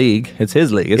ain't a league. It's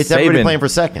his league. It's everybody playing for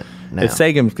second now. It's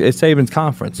Saban's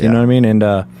conference. You know what I mean?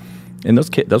 And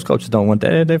those coaches don't want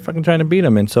that. They're fucking trying to beat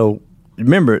them. And so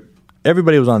remember,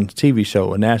 everybody was on a TV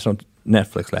show, a national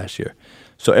Netflix last year.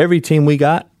 So every team we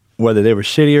got, whether they were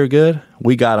shitty or good,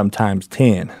 we got them times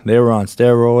 10. They were on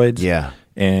steroids. Yeah.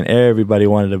 And everybody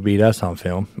wanted to beat us on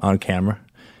film, on camera.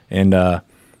 And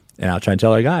I'll try and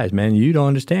tell our guys, man, you don't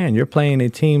understand. You're playing a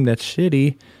team that's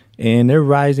shitty, and they're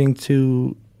rising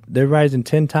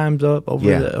 10 times up over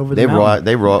the mountain.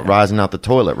 They're rising out the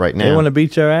toilet right now. They want to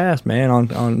beat your ass, man, on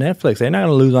Netflix. They're not going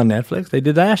to lose on Netflix. They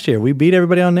did last year. We beat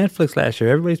everybody on Netflix last year.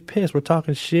 Everybody's pissed. We're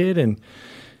talking shit. And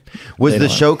was the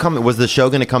show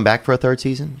going to come back for a third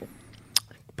season?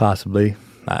 Possibly,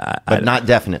 but not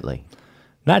definitely.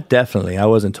 Not definitely. I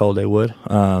wasn't told they would.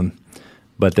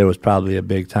 But there was probably a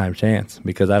big time chance,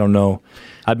 because I don't know.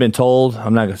 I've been told,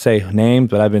 I'm not going to say names,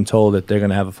 but I've been told that they're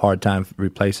going to have a hard time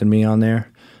replacing me on there,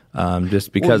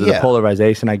 just because of the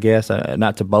polarization, I guess.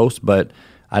 Not to boast, but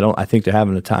I think they're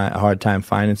having a hard time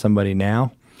finding somebody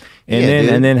now.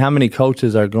 And then how many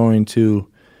coaches are going to,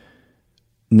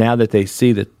 now that they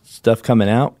see the stuff coming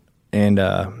out and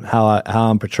how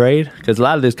I'm portrayed? Because a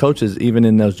lot of these coaches, even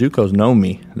in those JUCOs, know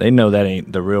me. They know that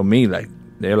ain't the real me. Like,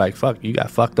 they're like, fuck, you got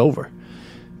fucked over.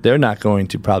 They're not going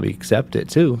to probably accept it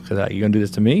too, because you're going to do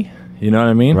this to me? You know what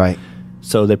I mean? Right.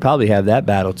 So they probably have that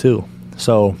battle too.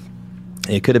 So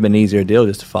it could have been an easier deal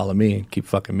just to follow me and keep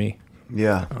fucking me.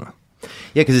 Yeah.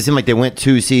 Yeah, because it seemed like they went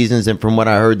 2 seasons, and from what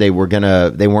I heard, they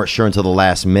weren't sure until the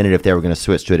last minute if they were going to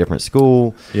switch to a different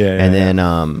school. Then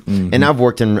and I've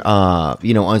worked in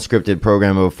unscripted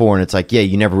programming before, and it's like,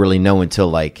 you never really know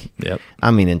until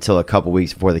until a couple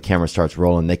weeks before the camera starts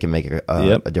rolling, they can make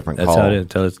a different call. That's how it is,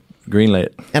 until it's greenlit.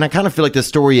 And I kind of feel like the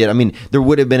story, there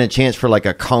would have been a chance for like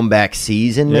a comeback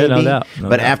season, maybe. No doubt.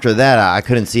 But after that, I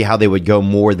couldn't see how they would go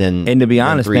more than. And to be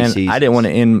honest, 3 man, seasons. I didn't want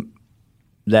to end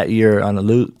that year on a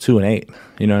 2-8.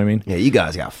 You know what I mean? Yeah, you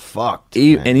guys got fucked.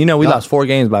 And we lost 4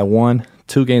 games by 1,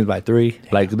 2 games by 3.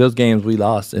 Like, those games we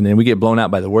lost, and then we get blown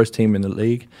out by the worst team in the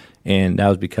league. And that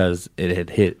was because it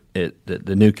had hit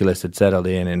the nucleus had settled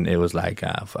in, and it was like,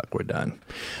 fuck, we're done.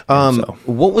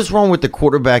 What was wrong with the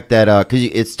quarterback that? Because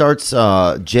it starts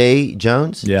Jay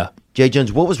Jones. Yeah, Jay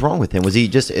Jones. What was wrong with him? Was he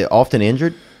just often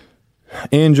injured?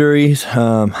 Injuries.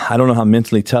 I don't know how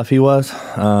mentally tough he was.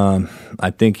 I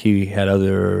think he had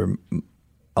other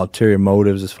ulterior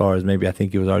motives, as far as maybe I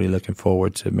think he was already looking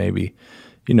forward to maybe.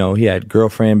 He had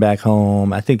girlfriend back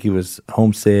home. I think he was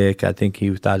homesick. I think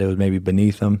he thought it was maybe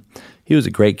beneath him. He was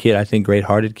a great kid. I think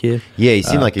great-hearted kid. Yeah, he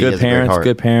seemed like he has a great heart.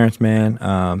 Good parents,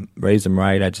 man. Raised him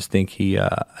right. I just think he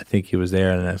was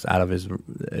there, and it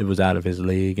was out of his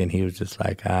league, and he was just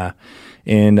like,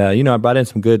 And I brought in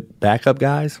some good backup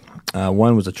guys.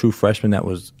 One was a true freshman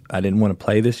I didn't want to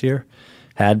play this year,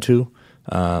 had to.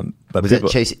 But was that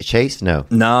Chase? No.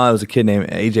 No, it was a kid named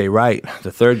AJ Wright,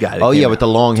 the third guy. Oh yeah, with the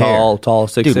long hair, tall,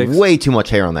 6'6". Dude, way too much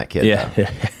hair on that kid. Yeah.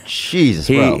 Jesus,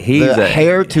 bro. The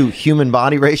hair to human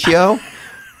body ratio.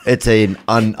 It's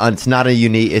not a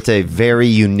unique. It's a very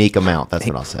unique amount. That's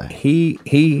what I'll say.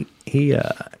 He's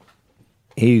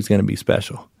going to be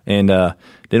special. and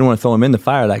didn't want to throw him in the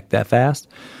fire like that fast.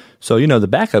 So, the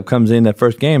backup comes in that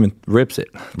first game and rips it.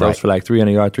 Throws for like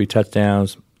 300 yards, 3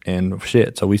 touchdowns, and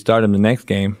shit. So we start him the next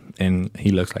game, and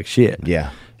he looks like shit. Yeah.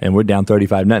 And we're down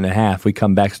 35-0 at half. We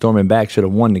come back, storming back, should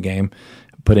have won the game.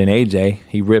 Put in AJ.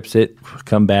 He rips it,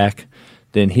 come back.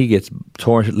 Then he gets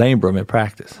torn labrum at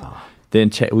practice. Oh. Then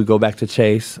we go back to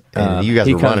Chase. And you guys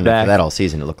were running back, for that all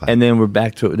season, it looked like. And then we're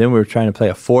back to it. Then we were trying to play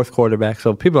a fourth quarterback.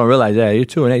 So people don't realize, you're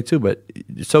 2-8 too. But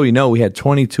so we had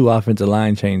 22 offensive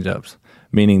line change-ups,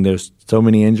 meaning there's so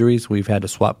many injuries. We've had to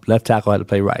swap. Left tackle had to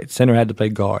play right. Center had to play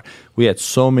guard. We had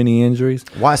so many injuries.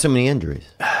 Why so many injuries?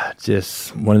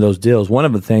 Just one of those deals. One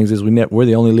of the things is we're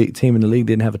the only team in the league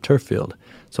didn't have a turf field.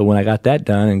 So when I got that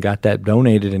done and got that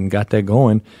donated and got that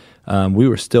going, we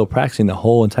were still practicing the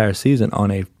whole entire season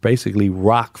on a basically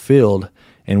rock field.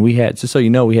 And we had, just so you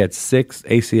know, we had 6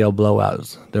 ACL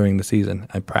blowouts during the season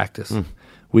at practice.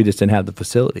 We just didn't have the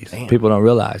facilities. Damn. People don't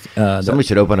realize. Somebody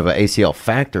should open up an ACL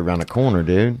factor around the corner,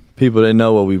 dude. People didn't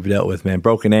know what we've dealt with, man.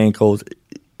 Broken ankles.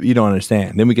 You don't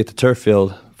understand. Then we get to turf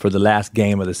field for the last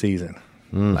game of the season.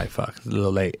 Like, fuck, it's a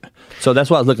little late. So that's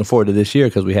why I was looking forward to this year,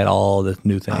 because we had all the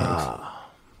new things.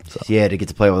 So. Yeah, to get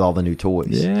to play with all the new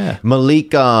toys. Yeah.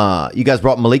 Malik, you guys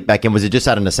brought Malik back in. Was it just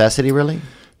out of necessity, really?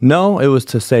 No, it was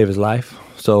to save his life.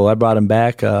 So I brought him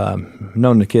back.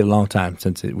 Known the kid a long time,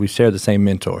 since we shared the same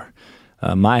mentor.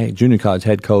 My junior college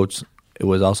head coach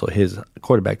was also his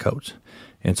quarterback coach.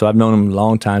 And so I've known him a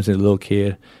long time since a little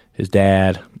kid. His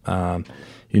dad,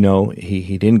 he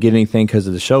didn't get anything because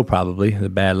of the show, probably, the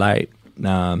bad light.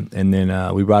 And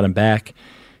then we brought him back.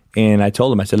 And I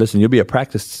told him, I said, listen, you'll be a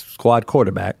practice squad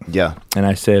quarterback. Yeah. And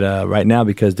I said, right now,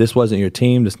 because this wasn't your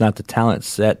team, that's not the talent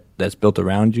set that's built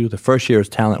around you. The first year's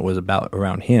talent was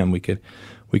around him. We could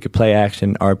play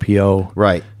action, RPO.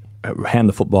 Right. Hand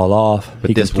the football off. But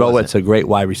he could throw it to great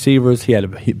wide receivers. He had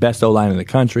the best O-line in the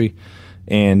country.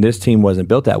 And this team wasn't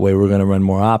built that way. We're going to run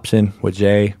more option with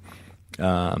Jay,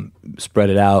 spread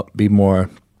it out, be more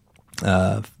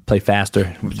play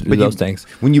faster, those things.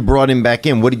 When you brought him back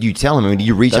in, what did you tell him? I mean, did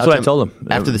you reach That's out to him? That's what I told him.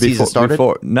 After the season started?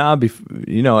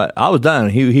 I was done.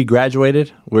 He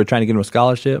graduated. We were trying to get him a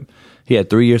scholarship. He had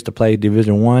 3 years to play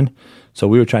Division I. So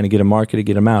we were trying to get him marketed,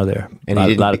 get him out of there. And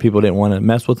a lot of people didn't want to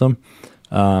mess with him.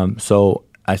 So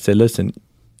I said, listen,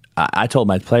 I told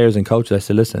my players and coaches, I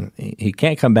said, listen, he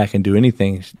can't come back and do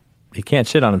anything. He can't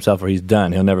shit on himself or he's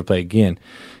done. He'll never play again.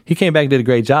 He came back and did a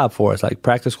great job for us. Like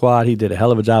practice squad, he did a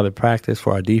hell of a job at practice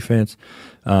for our defense.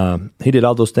 He did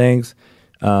all those things.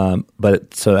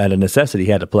 But so at a necessity,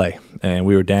 he had to play. And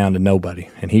we were down to nobody.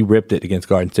 And he ripped it against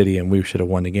Garden City, and we should have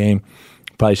won the game.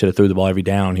 Probably should have threw the ball every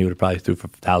down. He would have probably threw for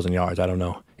 1,000 yards. I don't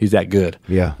know. He's that good.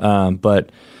 Yeah.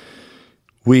 But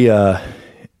we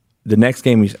the next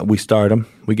game we start him.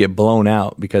 We get blown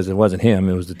out because it wasn't him.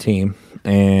 It was the team.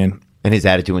 And his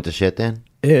attitude went to shit then?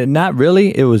 Not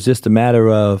really. It was just a matter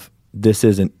of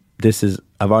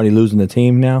I've already losing the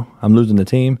team now. I'm losing the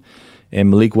team. And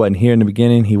Malik wasn't here in the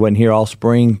beginning. He wasn't here all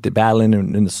spring, battling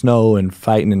in the snow and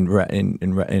fighting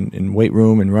in weight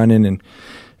room and running. And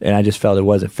I just felt it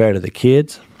wasn't fair to the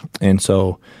kids. And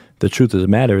so the truth of the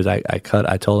matter is I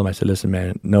told him, I said, listen,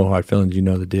 man, no hard feelings. You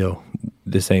know the deal.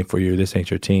 This ain't for you. This ain't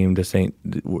your team. This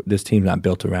team's not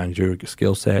built around your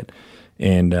skill set.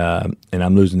 And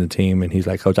I'm losing the team. And he's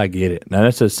like, Coach, I get it. Now,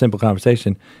 that's a simple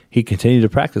conversation. He continued to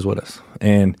practice with us.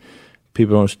 And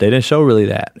people they didn't show really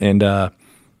that.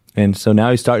 And so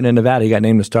now he's starting in Nevada. He got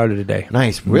named the starter today.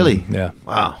 Nice. Really? Mm-hmm. Yeah.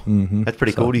 Wow. Mm-hmm. That's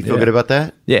pretty cool. Do you feel good about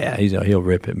that? Yeah. He'll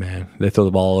rip it, man. They throw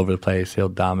the ball all over the place. He'll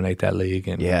dominate that league.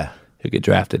 And he'll get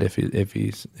drafted if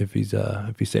he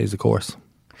stays the course.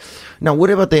 Now,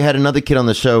 what about they had another kid on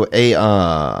the show,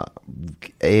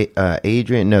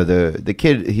 Adrian? No, the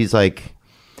kid. He's like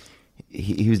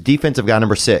he was defensive guy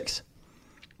number 6.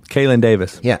 Kalen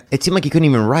Davis. Yeah, it seemed like he couldn't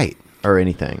even write or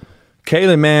anything.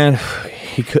 Kalen, man,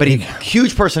 he could. But he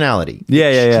huge personality. Yeah.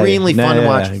 Extremely fun to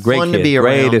watch. Great fun kid. to be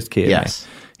around. Greatest kid. Yes.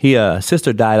 Man. His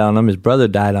sister died on him. His brother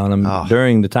died on him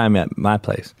during the time at my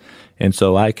place. And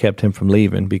so I kept him from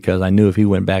leaving because I knew if he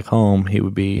went back home, he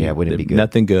would be wouldn't be good.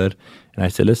 Nothing good. And I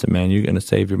said, listen, man, you're going to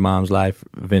save your mom's life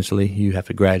eventually. You have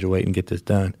to graduate and get this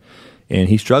done. And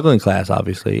he struggled in class,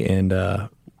 obviously, and got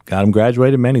him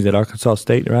graduated, man. He's at Arkansas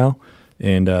State now,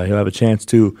 and he'll have a chance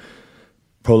to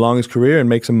prolong his career and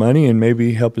make some money and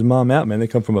maybe help his mom out, man. They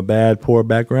come from a poor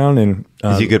background. And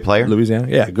is he a good player? Louisiana.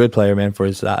 Yeah, good player, man.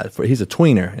 He's a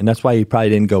tweener, and that's why he probably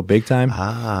didn't go big time.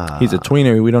 He's a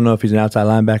tweener. We don't know if he's an outside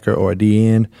linebacker or a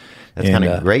DN. That's kind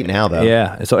of great now, though.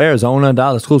 Yeah. So Arizona,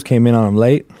 Dallas schools came in on him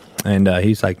late, and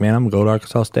he's like, man, I'm going to go to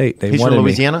Arkansas State. He's from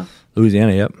Louisiana?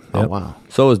 Louisiana, yep. Oh, wow.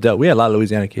 So was Del. We had a lot of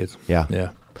Louisiana kids.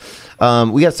 Yeah.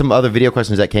 We got some other video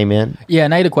questions that came in. Yeah,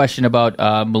 and I had a question about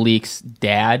Malik's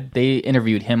dad. They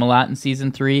interviewed him a lot in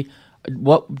season 3.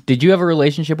 What did you have a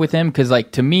relationship with him? Because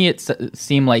like to me, it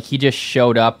seemed like he just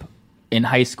showed up in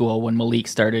high school when Malik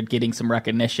started getting some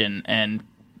recognition, and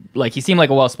like he seemed like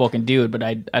a well-spoken dude, but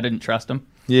I didn't trust him.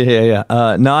 Yeah.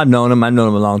 No, I've known him. I've known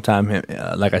him a long time.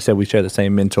 Like I said, we share the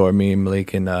same mentor, me and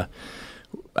Malik, and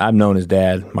I've known his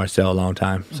dad, Marcel, a long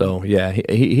time. So yeah,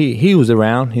 he was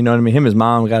around. You know what I mean? Him and his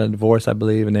mom got a divorce, I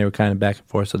believe, and they were kind of back and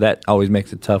forth. So that always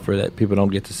makes it tougher that people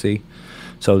don't get to see.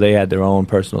 So they had their own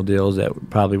personal deals that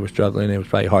probably were struggling. It was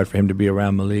probably hard for him to be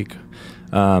around Malik.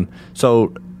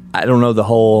 So I don't know the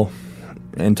whole,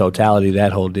 in totality,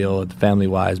 that whole deal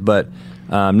family-wise, but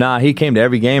he came to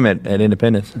every game at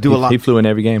Independence. He flew in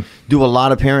every game. Do a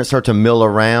lot of parents start to mill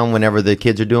around whenever the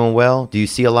kids are doing well? Do you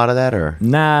see a lot of that, or?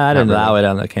 Nah, I didn't allow it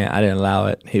on the camp. I didn't allow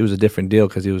it. It was a different deal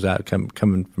because he was out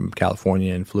coming from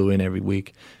California and flew in every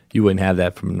week. You wouldn't have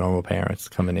that from normal parents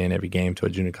coming in every game to a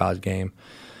junior college game.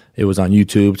 It was on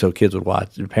YouTube, so kids would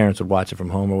watch. Parents would watch it from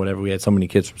home or whatever. We had so many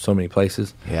kids from so many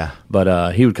places. Yeah.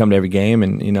 But he would come to every game,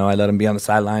 and I let him be on the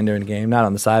sideline during the game, not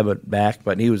on the side but back.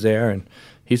 But he was there, and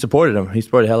he supported him. He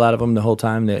supported the hell out of him the whole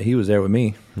time that he was there with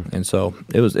me, and so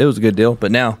it was a good deal.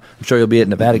 But now I'm sure he'll be at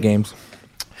Nevada games.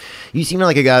 You seem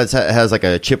like a guy that has like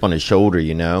a chip on his shoulder,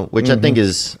 which I think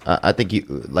is, I think you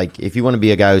like if you want to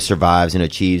be a guy who survives and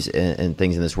achieves and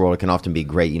things in this world, it can often be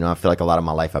great. I feel like a lot of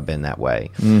my life I've been that way.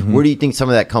 Mm-hmm. Where do you think some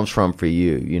of that comes from for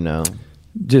you?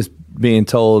 Just being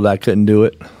told I couldn't do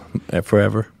it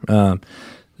forever.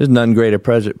 There's nothing greater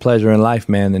pleasure in life,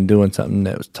 man, than doing something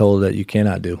that was told that you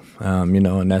cannot do.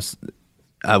 And that's.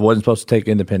 I wasn't supposed to take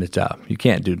an independent job. You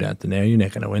can't do nothing there. You're not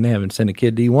going to win. They haven't sent a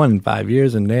kid D1 in 5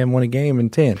 years, and they haven't won a game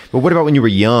in 10. But what about when you were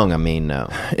young? I mean, no.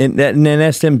 And then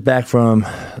that stemmed back from,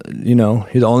 you're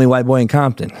the only white boy in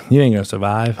Compton. You ain't going to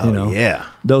survive, yeah.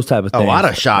 Those type of things. Oh, I'd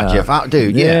have shot you if I,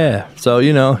 dude, yeah. Yeah. So,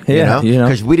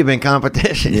 Because we'd have been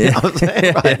competition. Yeah. You know what I'm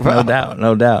saying? Right, bro.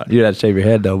 No doubt. You'd have to shave your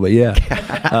head, though, but yeah.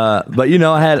 But,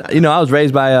 I was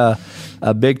raised by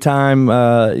a big-time,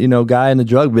 guy in the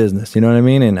drug business, you know what I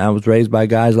mean? And I was raised by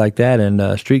guys like that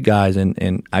and street guys,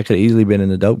 and I could have easily been in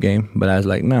the dope game, but I was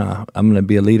like, nah, I'm going to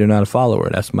be a leader, not a follower.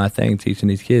 That's my thing, teaching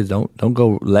these kids. Don't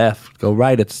go left, go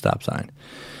right at the stop sign,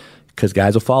 because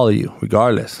guys will follow you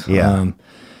regardless. Yeah.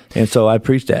 And so I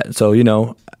preached that. So,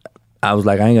 I was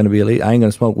like, I ain't going to be a leader. I ain't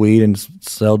going to smoke weed and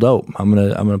sell dope. I'm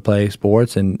gonna play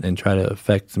sports and try to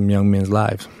affect some young men's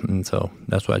lives. And so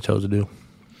that's what I chose to do.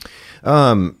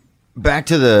 Back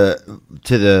to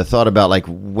the thought about like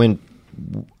when,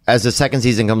 as the second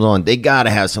season comes on, they got to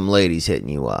have some ladies hitting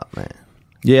you up, man.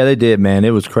 Yeah, they did, man.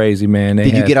 It was crazy, man.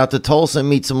 Did you get out to Tulsa and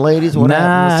meet some ladies? What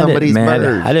happened with somebody's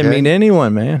murder? I didn't meet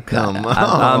anyone, man. Come on,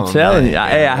 I'm telling you. I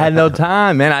had no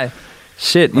time, man.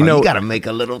 You got to make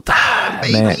a little time,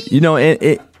 baby. Man,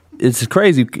 it's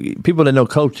crazy. People that know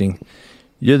coaching,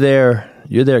 you're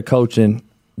there coaching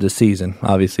the season.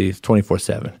 Obviously, it's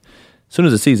 24/7. As soon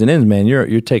as the season ends, man,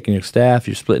 you're taking your staff,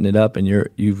 you're splitting it up, and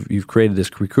you've created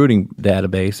this recruiting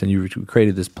database, and you've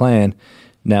created this plan.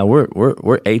 Now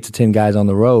we're 8 to 10 guys on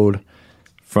the road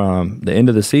from the end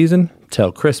of the season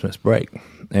till Christmas break,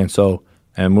 and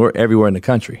we're everywhere in the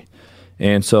country,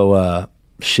 and so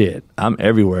I'm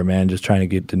everywhere, man, just trying to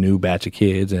get the new batch of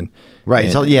kids and.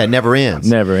 Right, so yeah, it never ends.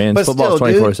 Never ends. But football's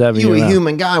 24/7. You a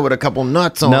human guy with a couple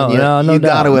nuts on you. No you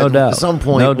doubt. Got to at some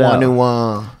point want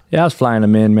to. Yeah, I was flying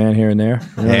them in, man, here and there.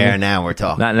 There, now we're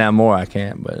talking. Not now more, I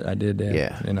can't, but I did that.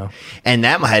 Yeah. And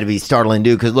that had to be startling,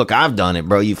 dude, because look, I've done it,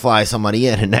 bro. You fly somebody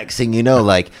in, and next thing you know,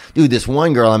 like, dude, this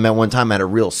one girl I met one time had a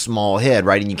real small head,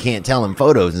 right? And you can't tell in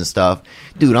photos and stuff.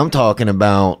 Dude, I'm talking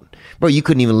about, bro, you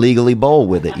couldn't even legally bowl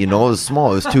with it. It was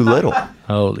small. It was too little.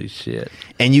 Holy shit.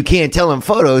 And you can't tell in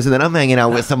photos, and then I'm hanging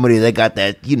out with somebody that got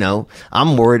that,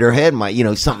 I'm worried her head might,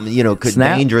 something,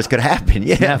 dangerous could happen.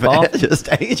 Yeah, Snap man, off. it's just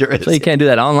dangerous. So you can't do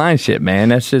that online shit, man.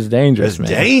 That's just dangerous, man.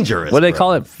 Dangerous. What do they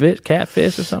call it?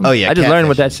 Catfish or something? Oh, yeah. I just learned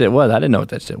what that shit was. I didn't know what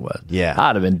that shit was. Yeah.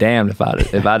 I'd have been damned if I'd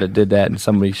have did that and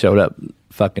somebody showed up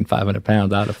fucking 500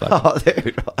 pounds out of fucking. Oh,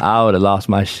 dude. I would have lost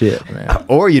my shit, man.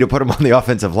 Or you'd have put them on the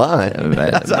offensive line.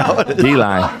 That's how it is.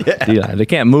 D-line. Yeah. D-line. They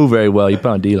can't move very well. You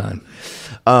put on D-line.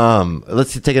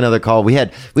 Let's take another call. We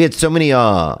had so many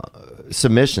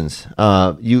submissions.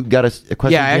 You got a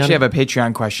question? Yeah, I actually have a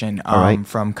Patreon question right.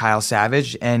 from Kyle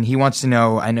Savage, and he wants to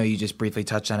know, I know you just briefly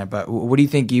touched on it, but what do you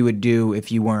think you would do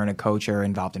if you weren't a coach or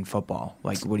involved in football?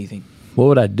 Like, what do you think? What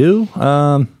would I do?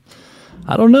 I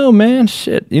don't know, man.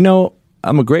 Shit.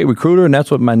 I'm a great recruiter, and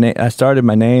that's what I started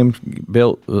my name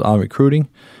built on recruiting.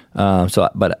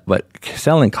 But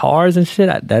selling cars and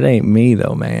shit, that ain't me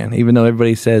though, man. Even though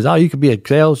everybody says, "Oh, you could be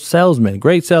a salesman,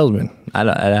 great salesman," I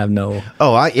have no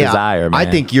desire, man. I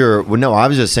think I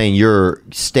was just saying you're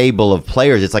stable of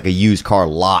players. It's like a used car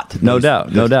lot. No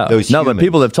doubt. But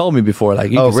people have told me before,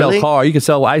 like, you can sell car, you can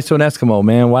sell ice to an Eskimo,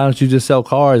 man. Why don't you just sell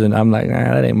cars? And I'm like,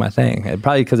 nah, that ain't my thing.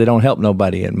 Probably because they don't help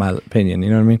nobody, in my opinion. You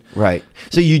know what I mean? Right.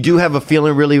 So you do have a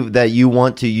feeling really that you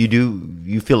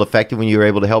feel effective when you're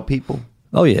able to help people?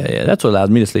 Oh, yeah. That's what allows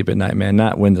me to sleep at night, man,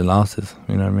 not wins and losses.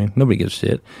 You know what I mean? Nobody gives a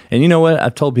shit. And you know what?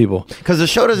 I've told people. Because the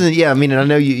show doesn't, and I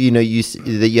know that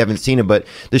you haven't seen it, but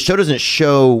the show doesn't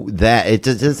show that. It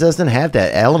just doesn't have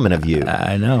that element of you.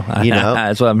 I know. You know?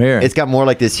 That's what I'm hearing. It's got more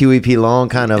like this Huey P. Long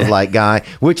kind of like guy,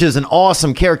 which is an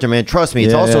awesome character, man. Trust me.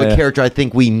 It's also a character I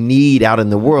think we need out in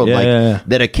the world.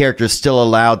 That a character is still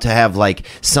allowed to have like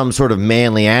some sort of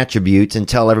manly attributes and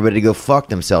tell everybody to go fuck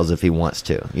themselves if he wants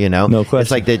to, you know? No question.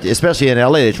 It's like that, especially in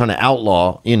LA, they're trying to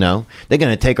outlaw, they're going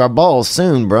to take our balls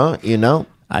soon, bro,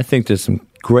 I think there's some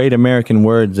great American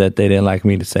words that they didn't like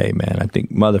me to say, man. I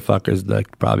think motherfucker's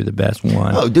like probably the best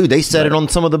one. Oh, dude, they said it on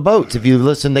some of the boats. If you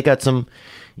listen, they got some,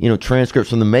 transcripts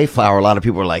from the Mayflower. A lot of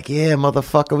people are like, yeah,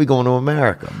 motherfucker, we going to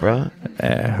America, bro.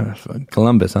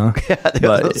 Columbus, huh? Yeah, that's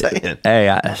what I'm saying. Hey,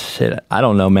 I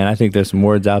don't know, man. I think there's some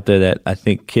words out there that I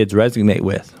think kids resonate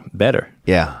with better.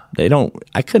 Yeah. They don't.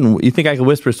 You think I could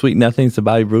whisper sweet nothings to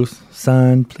Bobby Bruce?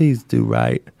 Son, please do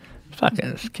right.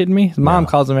 Fucking kidding me? His mom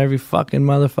calls him every fucking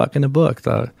motherfucker in the book.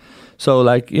 So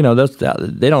like, they don't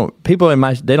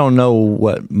know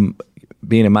what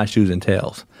being in my shoes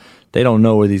entails. They don't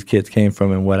know where these kids came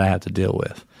from and what I have to deal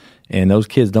with. And those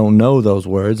kids don't know those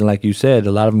words. And like you said,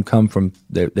 a lot of them come from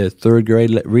their third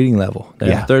grade reading level.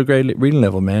 They're third grade reading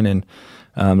level, man. And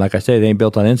like I said, they ain't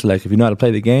built on intellect. If you know how to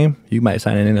play the game, you might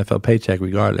sign an NFL paycheck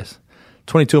regardless.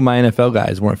 22 of my NFL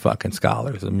guys weren't fucking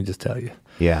scholars, let me just tell you.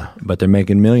 Yeah. But they're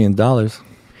making $1 million.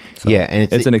 So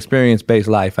and it's an experience-based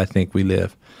life I think we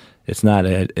live. It's not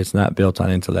built on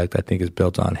intellect. I think it's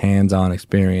built on hands-on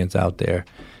experience out there.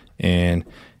 And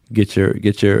get your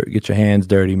hands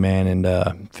dirty, man,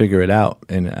 and figure it out.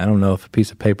 And I don't know if a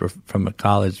piece of paper from a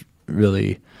college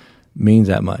really means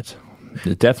that much.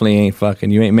 It definitely ain't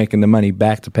you ain't making the money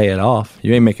back to pay it off.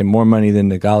 You ain't making more money than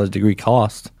the college degree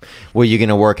cost. Well,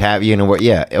 over time you're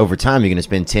going to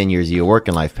spend 10 years of your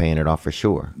working life paying it off for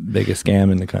sure. Biggest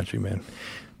scam in the country, man.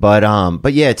 But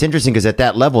yeah, it's interesting because at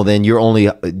that level, then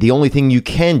the only thing you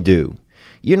can do,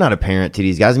 you're not a parent to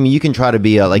these guys. I mean, you can try to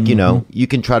be you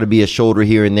can try to be a shoulder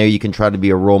here and there. You can try to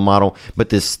be a role model, but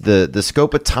the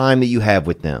scope of time that you have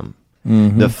with them,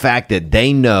 the fact that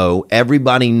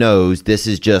everybody knows this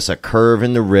is just a curve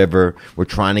in the river. We're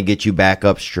trying to get you back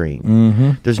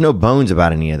upstream. There's no bones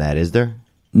about any of that, is there?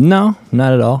 No,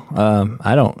 not at all.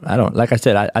 I don't. Like I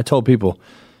said, I told people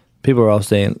are all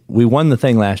saying, we won the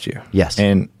thing last year. Yes.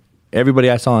 And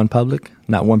everybody I saw in public,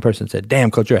 not one person said,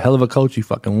 damn, coach, you're a hell of a coach. You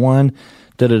fucking won.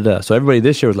 So everybody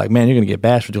this year was like, man, you're going to get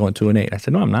bashed for going 2-8. I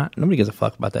said, no, I'm not. Nobody gives a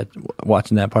fuck about that,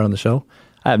 watching that part on the show.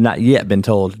 I have not yet been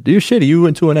told, you're shitty, you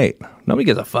went 2-8. Nobody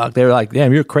gives a fuck. They were like,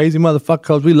 damn, you're a crazy motherfucker,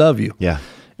 coach. We love you. Yeah.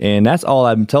 And that's all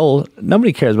I've been told.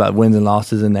 Nobody cares about wins and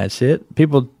losses and that shit.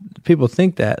 People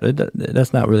think that.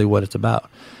 That's not really what it's about.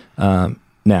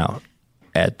 Now,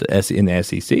 in the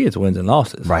SEC, it's wins and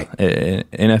losses. Right. In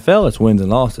NFL, it's wins and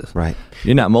losses. Right.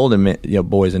 You're not molding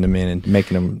boys into men and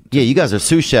making them. Yeah, you guys are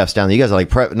sous chefs down there. You guys are like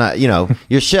prep,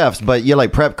 you're chefs, but you're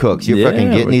like prep cooks. You're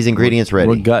fucking getting these ingredients ready.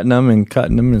 We're gutting them and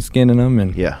cutting them and skinning them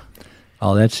and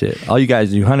all that shit. All you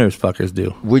guys, you hunters fuckers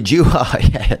do. Would you?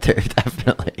 Yeah,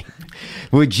 definitely.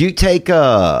 Would you take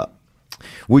a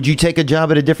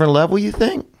job at a different level, you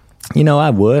think? I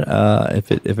would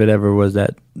if it ever was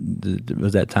that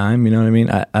time. You know what I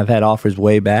mean? I've had offers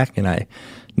way back, and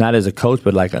not as a coach,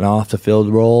 but like an off the field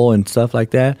role and stuff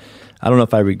like that. I don't know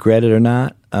if I regret it or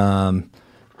not.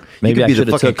 Maybe you could be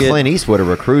the fucking took Clint Eastwood of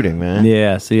recruiting, man.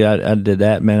 Yeah, see, I did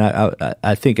that, man.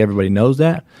 I think everybody knows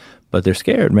that, but they're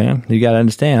scared, man. You got to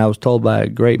understand. I was told by a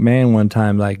great man one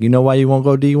time, like, you know why you won't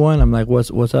go D1? I'm like,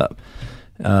 what's up?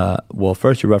 Well,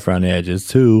 first, you're rough around the edges.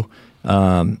 Two,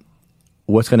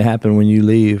 what's going to happen when you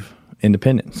leave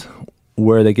Independence?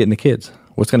 Where are they getting the kids?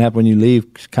 What's going to happen when you leave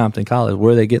Compton College?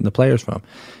 Where are they getting the players from?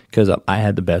 Because I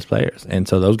had the best players. And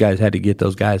so those guys had to get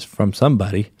those guys from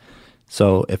somebody.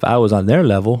 So if I was on their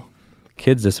level,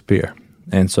 kids disappear.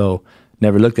 And so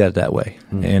never looked at it that way.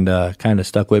 And kind of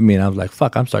stuck with me. And I was like,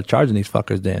 fuck, I'm start charging these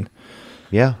fuckers then.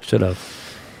 Yeah. Should have.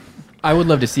 I would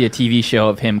love to see a TV show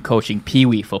of him coaching Pee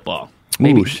Wee football.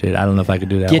 Maybe shit. I don't know if I could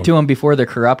do that. Get to them before they're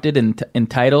corrupted and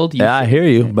entitled. Yeah, I hear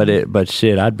you, but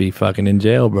shit, I'd be fucking in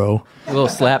jail, bro. A little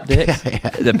slap dicks.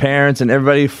 The parents and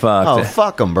everybody fucked. Oh,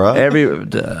 fuck them, bro.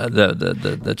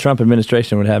 The Trump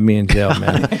administration would have me in jail,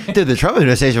 man. Dude, the Trump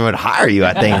administration would hire you,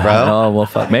 I think, bro. Oh, well,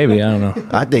 fuck. Maybe. I don't know.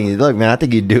 I think, look, man, I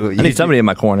think you do it. I need somebody in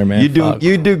my corner, man.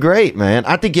 You do great, man.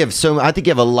 I think you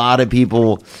have a lot of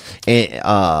people.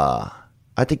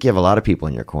 I think you have a lot of people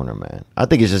in your corner, man. I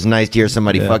think it's just nice to hear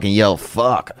somebody fucking yell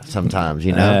 "fuck" sometimes.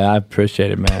 You know, I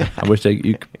appreciate it, man. I wish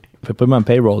you could put me on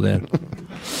payroll then.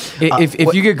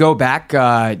 If you could go back,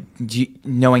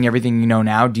 knowing everything you know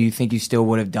now, do you think you still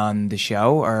would have done the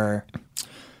show? Or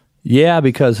yeah,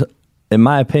 because in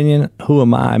my opinion, who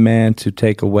am I, man, to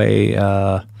take away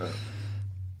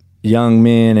young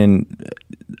men and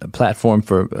a platform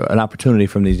for an opportunity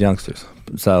from these youngsters?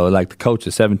 So, like the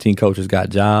coaches, 17 coaches got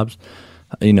jobs.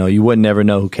 You know, you would never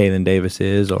know who Kalen Davis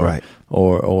is, or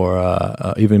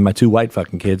even my two white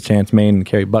fucking kids, Chance Main and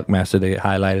Kerry Buckmaster. They get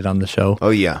highlighted on the show. Oh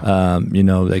yeah. You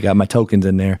know, they got my tokens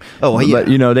in there. Oh yeah. But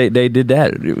you know, they did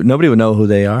that. Nobody would know who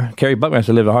they are. Kerry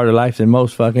Buckmaster lived a harder life than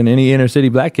most fucking any inner city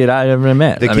black kid I ever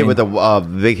met. The kid with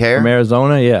the big hair from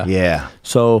Arizona. Yeah. Yeah.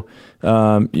 So.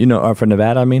 You know, or from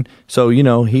Nevada, I mean. So, you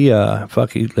know, he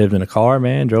lived in a car,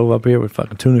 man, drove up here with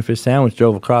fucking tuna fish sandwich,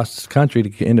 drove across the country to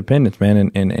get Independence,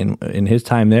 man. And in his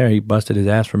time there, he busted his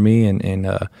ass for me and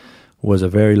was a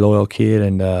very loyal kid.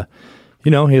 And,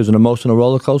 you know, he was an emotional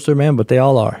roller coaster, man, but they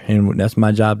all are. And that's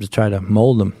my job, to try to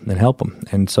mold them and help them.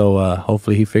 And so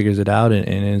hopefully he figures it out and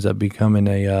ends up becoming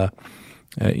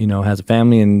you know, has a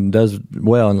family and does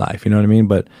well in life, you know what I mean?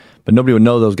 But nobody would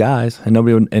know those guys,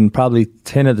 and probably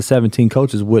 10 of the 17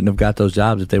 coaches wouldn't have got those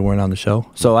jobs if they weren't on the show.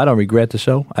 So I don't regret the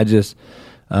show. I just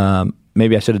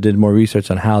maybe I should have did more research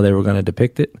on how they were going to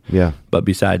depict it. Yeah. But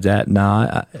besides that,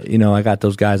 I got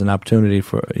those guys an opportunity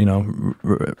for, you know,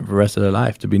 the rest of their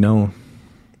life to be known.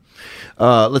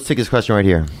 Let's take this question right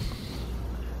here.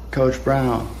 Coach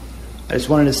Brown, I just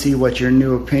wanted to see what your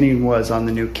new opinion was on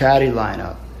the new caddy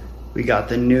lineup. We got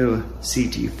the new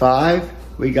CT5.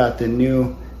 We got the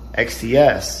new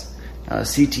XTS.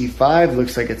 CT5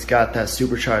 looks like it's got that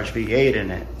supercharged V8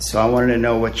 in it. So I wanted to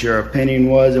know what your opinion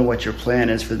was and what your plan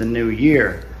is for the new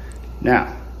year.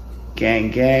 Now,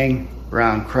 gang,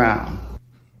 Brown Crown.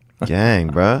 Gang,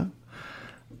 bro.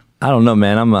 I don't know,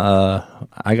 man.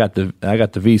 I got the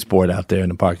V Sport out there in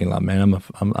the parking lot, man.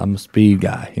 I'm a speed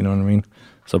guy, you know what I mean?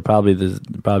 So probably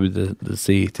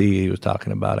the CT he was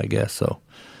talking about, I guess. So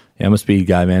yeah, I'm a speed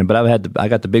guy, man. But I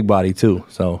got the big body too,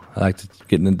 so I like to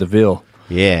get in the DeVille.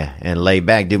 Yeah, and lay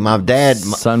back, dude. My dad,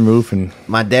 sunroof, and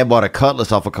my dad bought a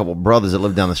Cutlass off a couple brothers that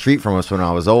lived down the street from us when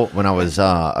I was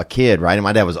a kid, right? And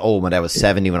my dad was old. My dad was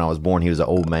 70 when I was born. He was an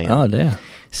old man. Oh damn.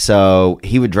 So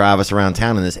he would drive us around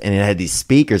town in this, and it had these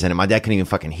speakers in it. My dad couldn't even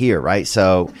fucking hear, right?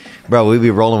 So, bro, we'd be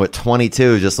rolling with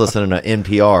 22, just listening to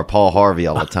NPR, Paul Harvey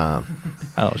all the time.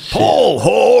 Oh shit, Paul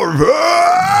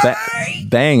Harvey,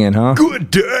 banging, huh? Good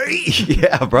day,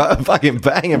 yeah, bro, fucking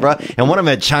banging, bro. And one of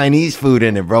them had Chinese food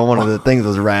in it, bro. One of the things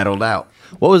was rattled out.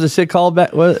 What was the shit called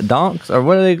back? What, donks, or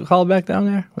what do they call back down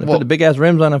there? They put the big ass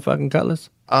rims on a fucking Cutlass.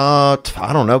 I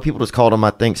don't know. People just called them,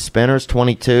 I think, spinners,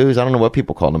 22s. I don't know what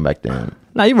people called them back then.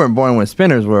 No, you weren't born when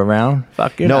spinners were around.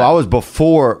 Fuck you. No, I was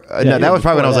before. Yeah, that was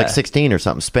probably when I was that. like 16 or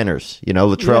something. Spinners, you know,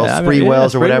 Latrell Yeah,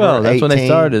 Spreewells or whatever. Spreewells. That's 18. when they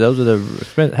started. Those are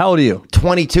the. How old are you?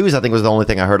 22s, I think, was the only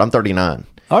thing I heard. I'm 39.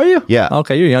 Are you? Yeah.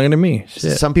 Okay, you're younger than me.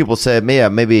 Shit. Some people said, yeah,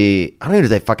 maybe, I don't know if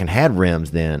they fucking had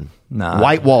rims then. Nah.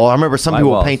 White wall. I remember some White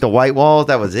people walls. paint the white walls.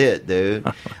 That was it, dude.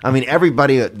 I mean,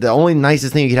 everybody, the only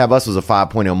nicest thing you could have us was a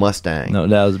 5.0 Mustang. No,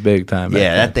 that was big time.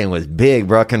 Yeah, that thing was big,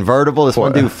 bro. Convertible. This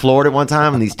one dude floored it one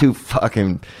time, and these two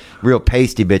fucking real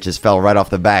pasty bitches fell right off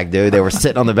the back, dude. They were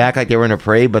sitting on the back like they were in a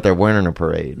parade, but they weren't in a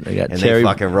parade. They they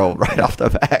fucking rolled right off the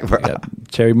back, bro. got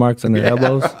cherry marks on their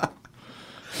elbows.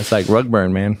 It's like rug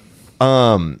burn, man.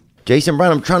 Jason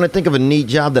Brown, I'm trying to think of a neat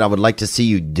job that I would like to see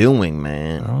you doing,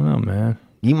 man. I don't know, man.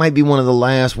 You might be one of the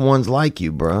last ones like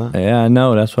you, bro. Yeah, I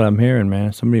know. That's what I'm hearing,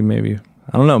 man. Somebody maybe.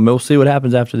 I don't know. We'll see what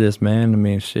happens after this, man. I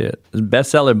mean, shit. It's a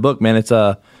bestseller book, man. It's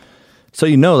so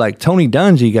you know, like Tony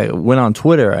Dungy went on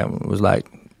Twitter and was like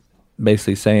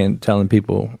basically telling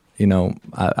people, you know,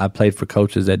 I played for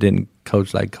coaches that didn't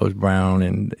coach like Coach Brown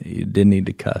and you didn't need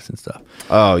to cuss and stuff.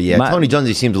 Oh yeah, Tony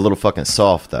Dungy seems a little fucking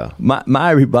soft though.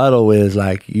 My rebuttal is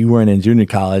like you weren't in junior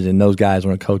college and those guys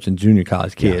weren't coaching junior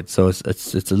college kids, so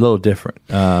it's a little different.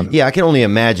 Yeah, I can only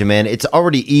imagine, man. It's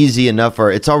already easy enough,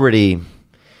 or it's already.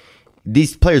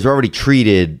 These players are already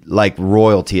treated like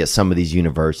royalty at some of these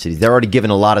universities. They're already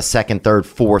given a lot of second, third,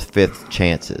 fourth, fifth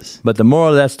chances. But the moral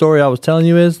of that story I was telling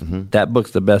you is that book's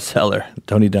the bestseller.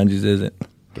 Tony Dungy's isn't.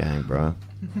 Gang, bro.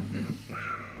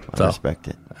 I respect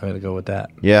it. I'm going to go with that.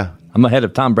 Yeah. I'm ahead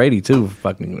of Tom Brady, too,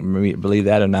 fucking believe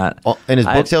that or not. And his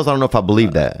book sales, I don't know if I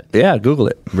believe that. Yeah, Google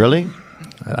it. Really?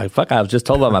 I was just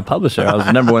told by my publisher I was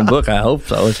the number one book. I hope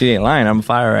so. If she ain't lying, I'm a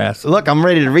fire ass. Look, I'm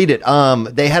ready to read it.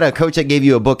 They had a coach that gave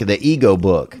you a book, the Ego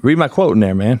book. Read my quote in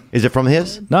there, man. Is it from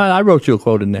his? No, I wrote you a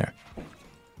quote in there.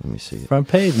 Let me see it. Front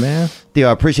page, man. Theo,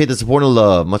 I appreciate the support and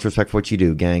love. Much respect for what you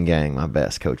do. Gang, gang. My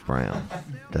best, Coach Brown.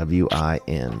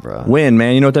 WIN, bro. Win,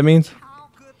 man. You know what that means?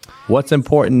 What's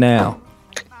important now?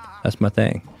 That's my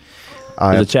thing.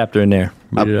 There's a chapter in there.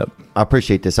 Read it up. I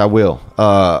appreciate this. I will.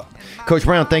 Coach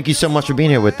Brown, thank you so much for being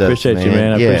here with us. Appreciate you,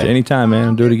 man. I appreciate it. Anytime,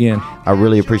 man. Do it again. I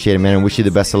really appreciate it, man. And wish you the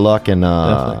best of luck. And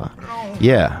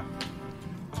yeah.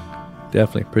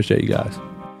 Definitely. Appreciate you guys.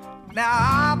 Now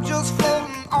I'm just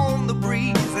floating on the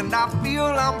breeze, and I feel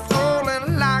I'm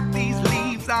falling like these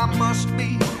leaves. I must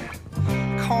be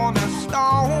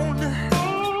cornerstone.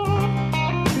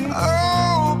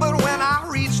 Oh, but when I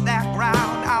reach that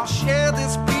ground, I'll share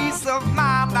this peace of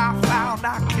mind I found.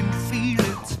 I can feel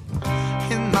it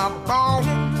in my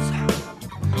bones,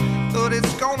 but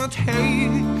it's gonna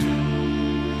take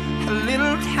a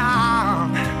little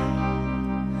time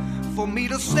for me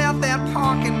to set that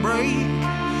parking brake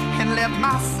and let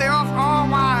myself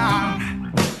unwind.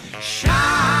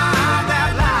 Shine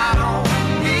that light on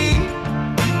me.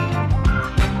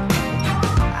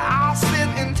 I'll sit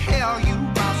and tell you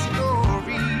my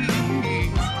stories.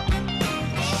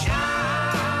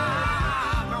 Shine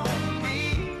on me,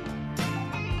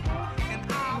 and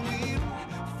I will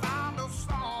find a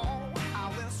song. I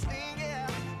will sing it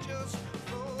just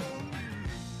for you.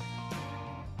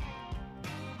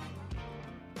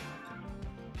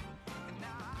 And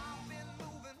now I've been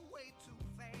moving way too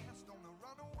fast on the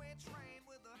runaway train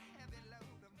with a heavy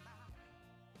load of my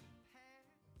past.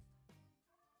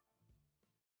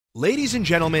 Ladies and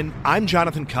gentlemen, I'm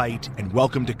Jonathan Kite, and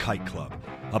welcome to Kite Club,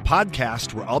 a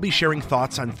podcast where I'll be sharing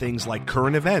thoughts on things like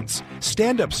current events,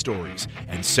 stand-up stories,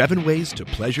 and 7 ways to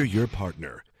pleasure your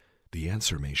partner. The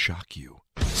answer may shock you.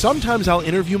 Sometimes I'll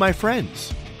interview my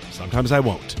friends. Sometimes I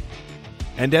won't.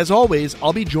 And as always,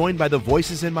 I'll be joined by the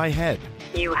voices in my head.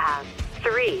 You have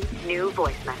 3 new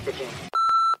voice messages.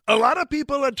 A lot of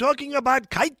people are talking about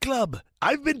Kite Club.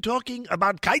 I've been talking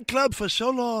about Kite Club for so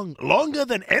long, longer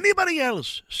than anybody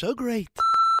else. So great.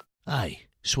 Hey,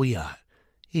 sweetheart,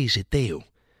 here's the deal.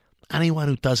 Anyone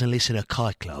who doesn't listen to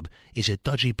Kite Club is a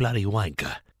dodgy bloody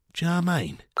wanker. Do you know what I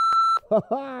mean?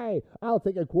 Hi, I'll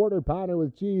take a quarter pounder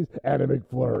with cheese and a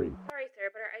McFlurry. Sorry, sir,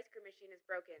 but our ice cream machine is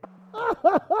broken.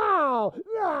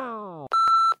 No!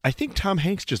 I think Tom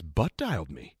Hanks just butt-dialed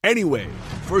me. Anyway,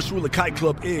 first rule of Kite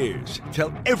Club is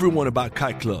tell everyone about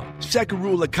Kite Club. Second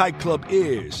rule of Kite Club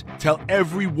is tell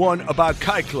everyone about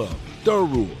Kite Club. Third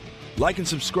rule, like and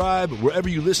subscribe wherever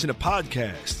you listen to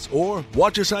podcasts or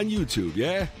watch us on YouTube,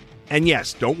 yeah? And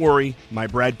yes, don't worry, my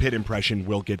Brad Pitt impression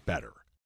will get better.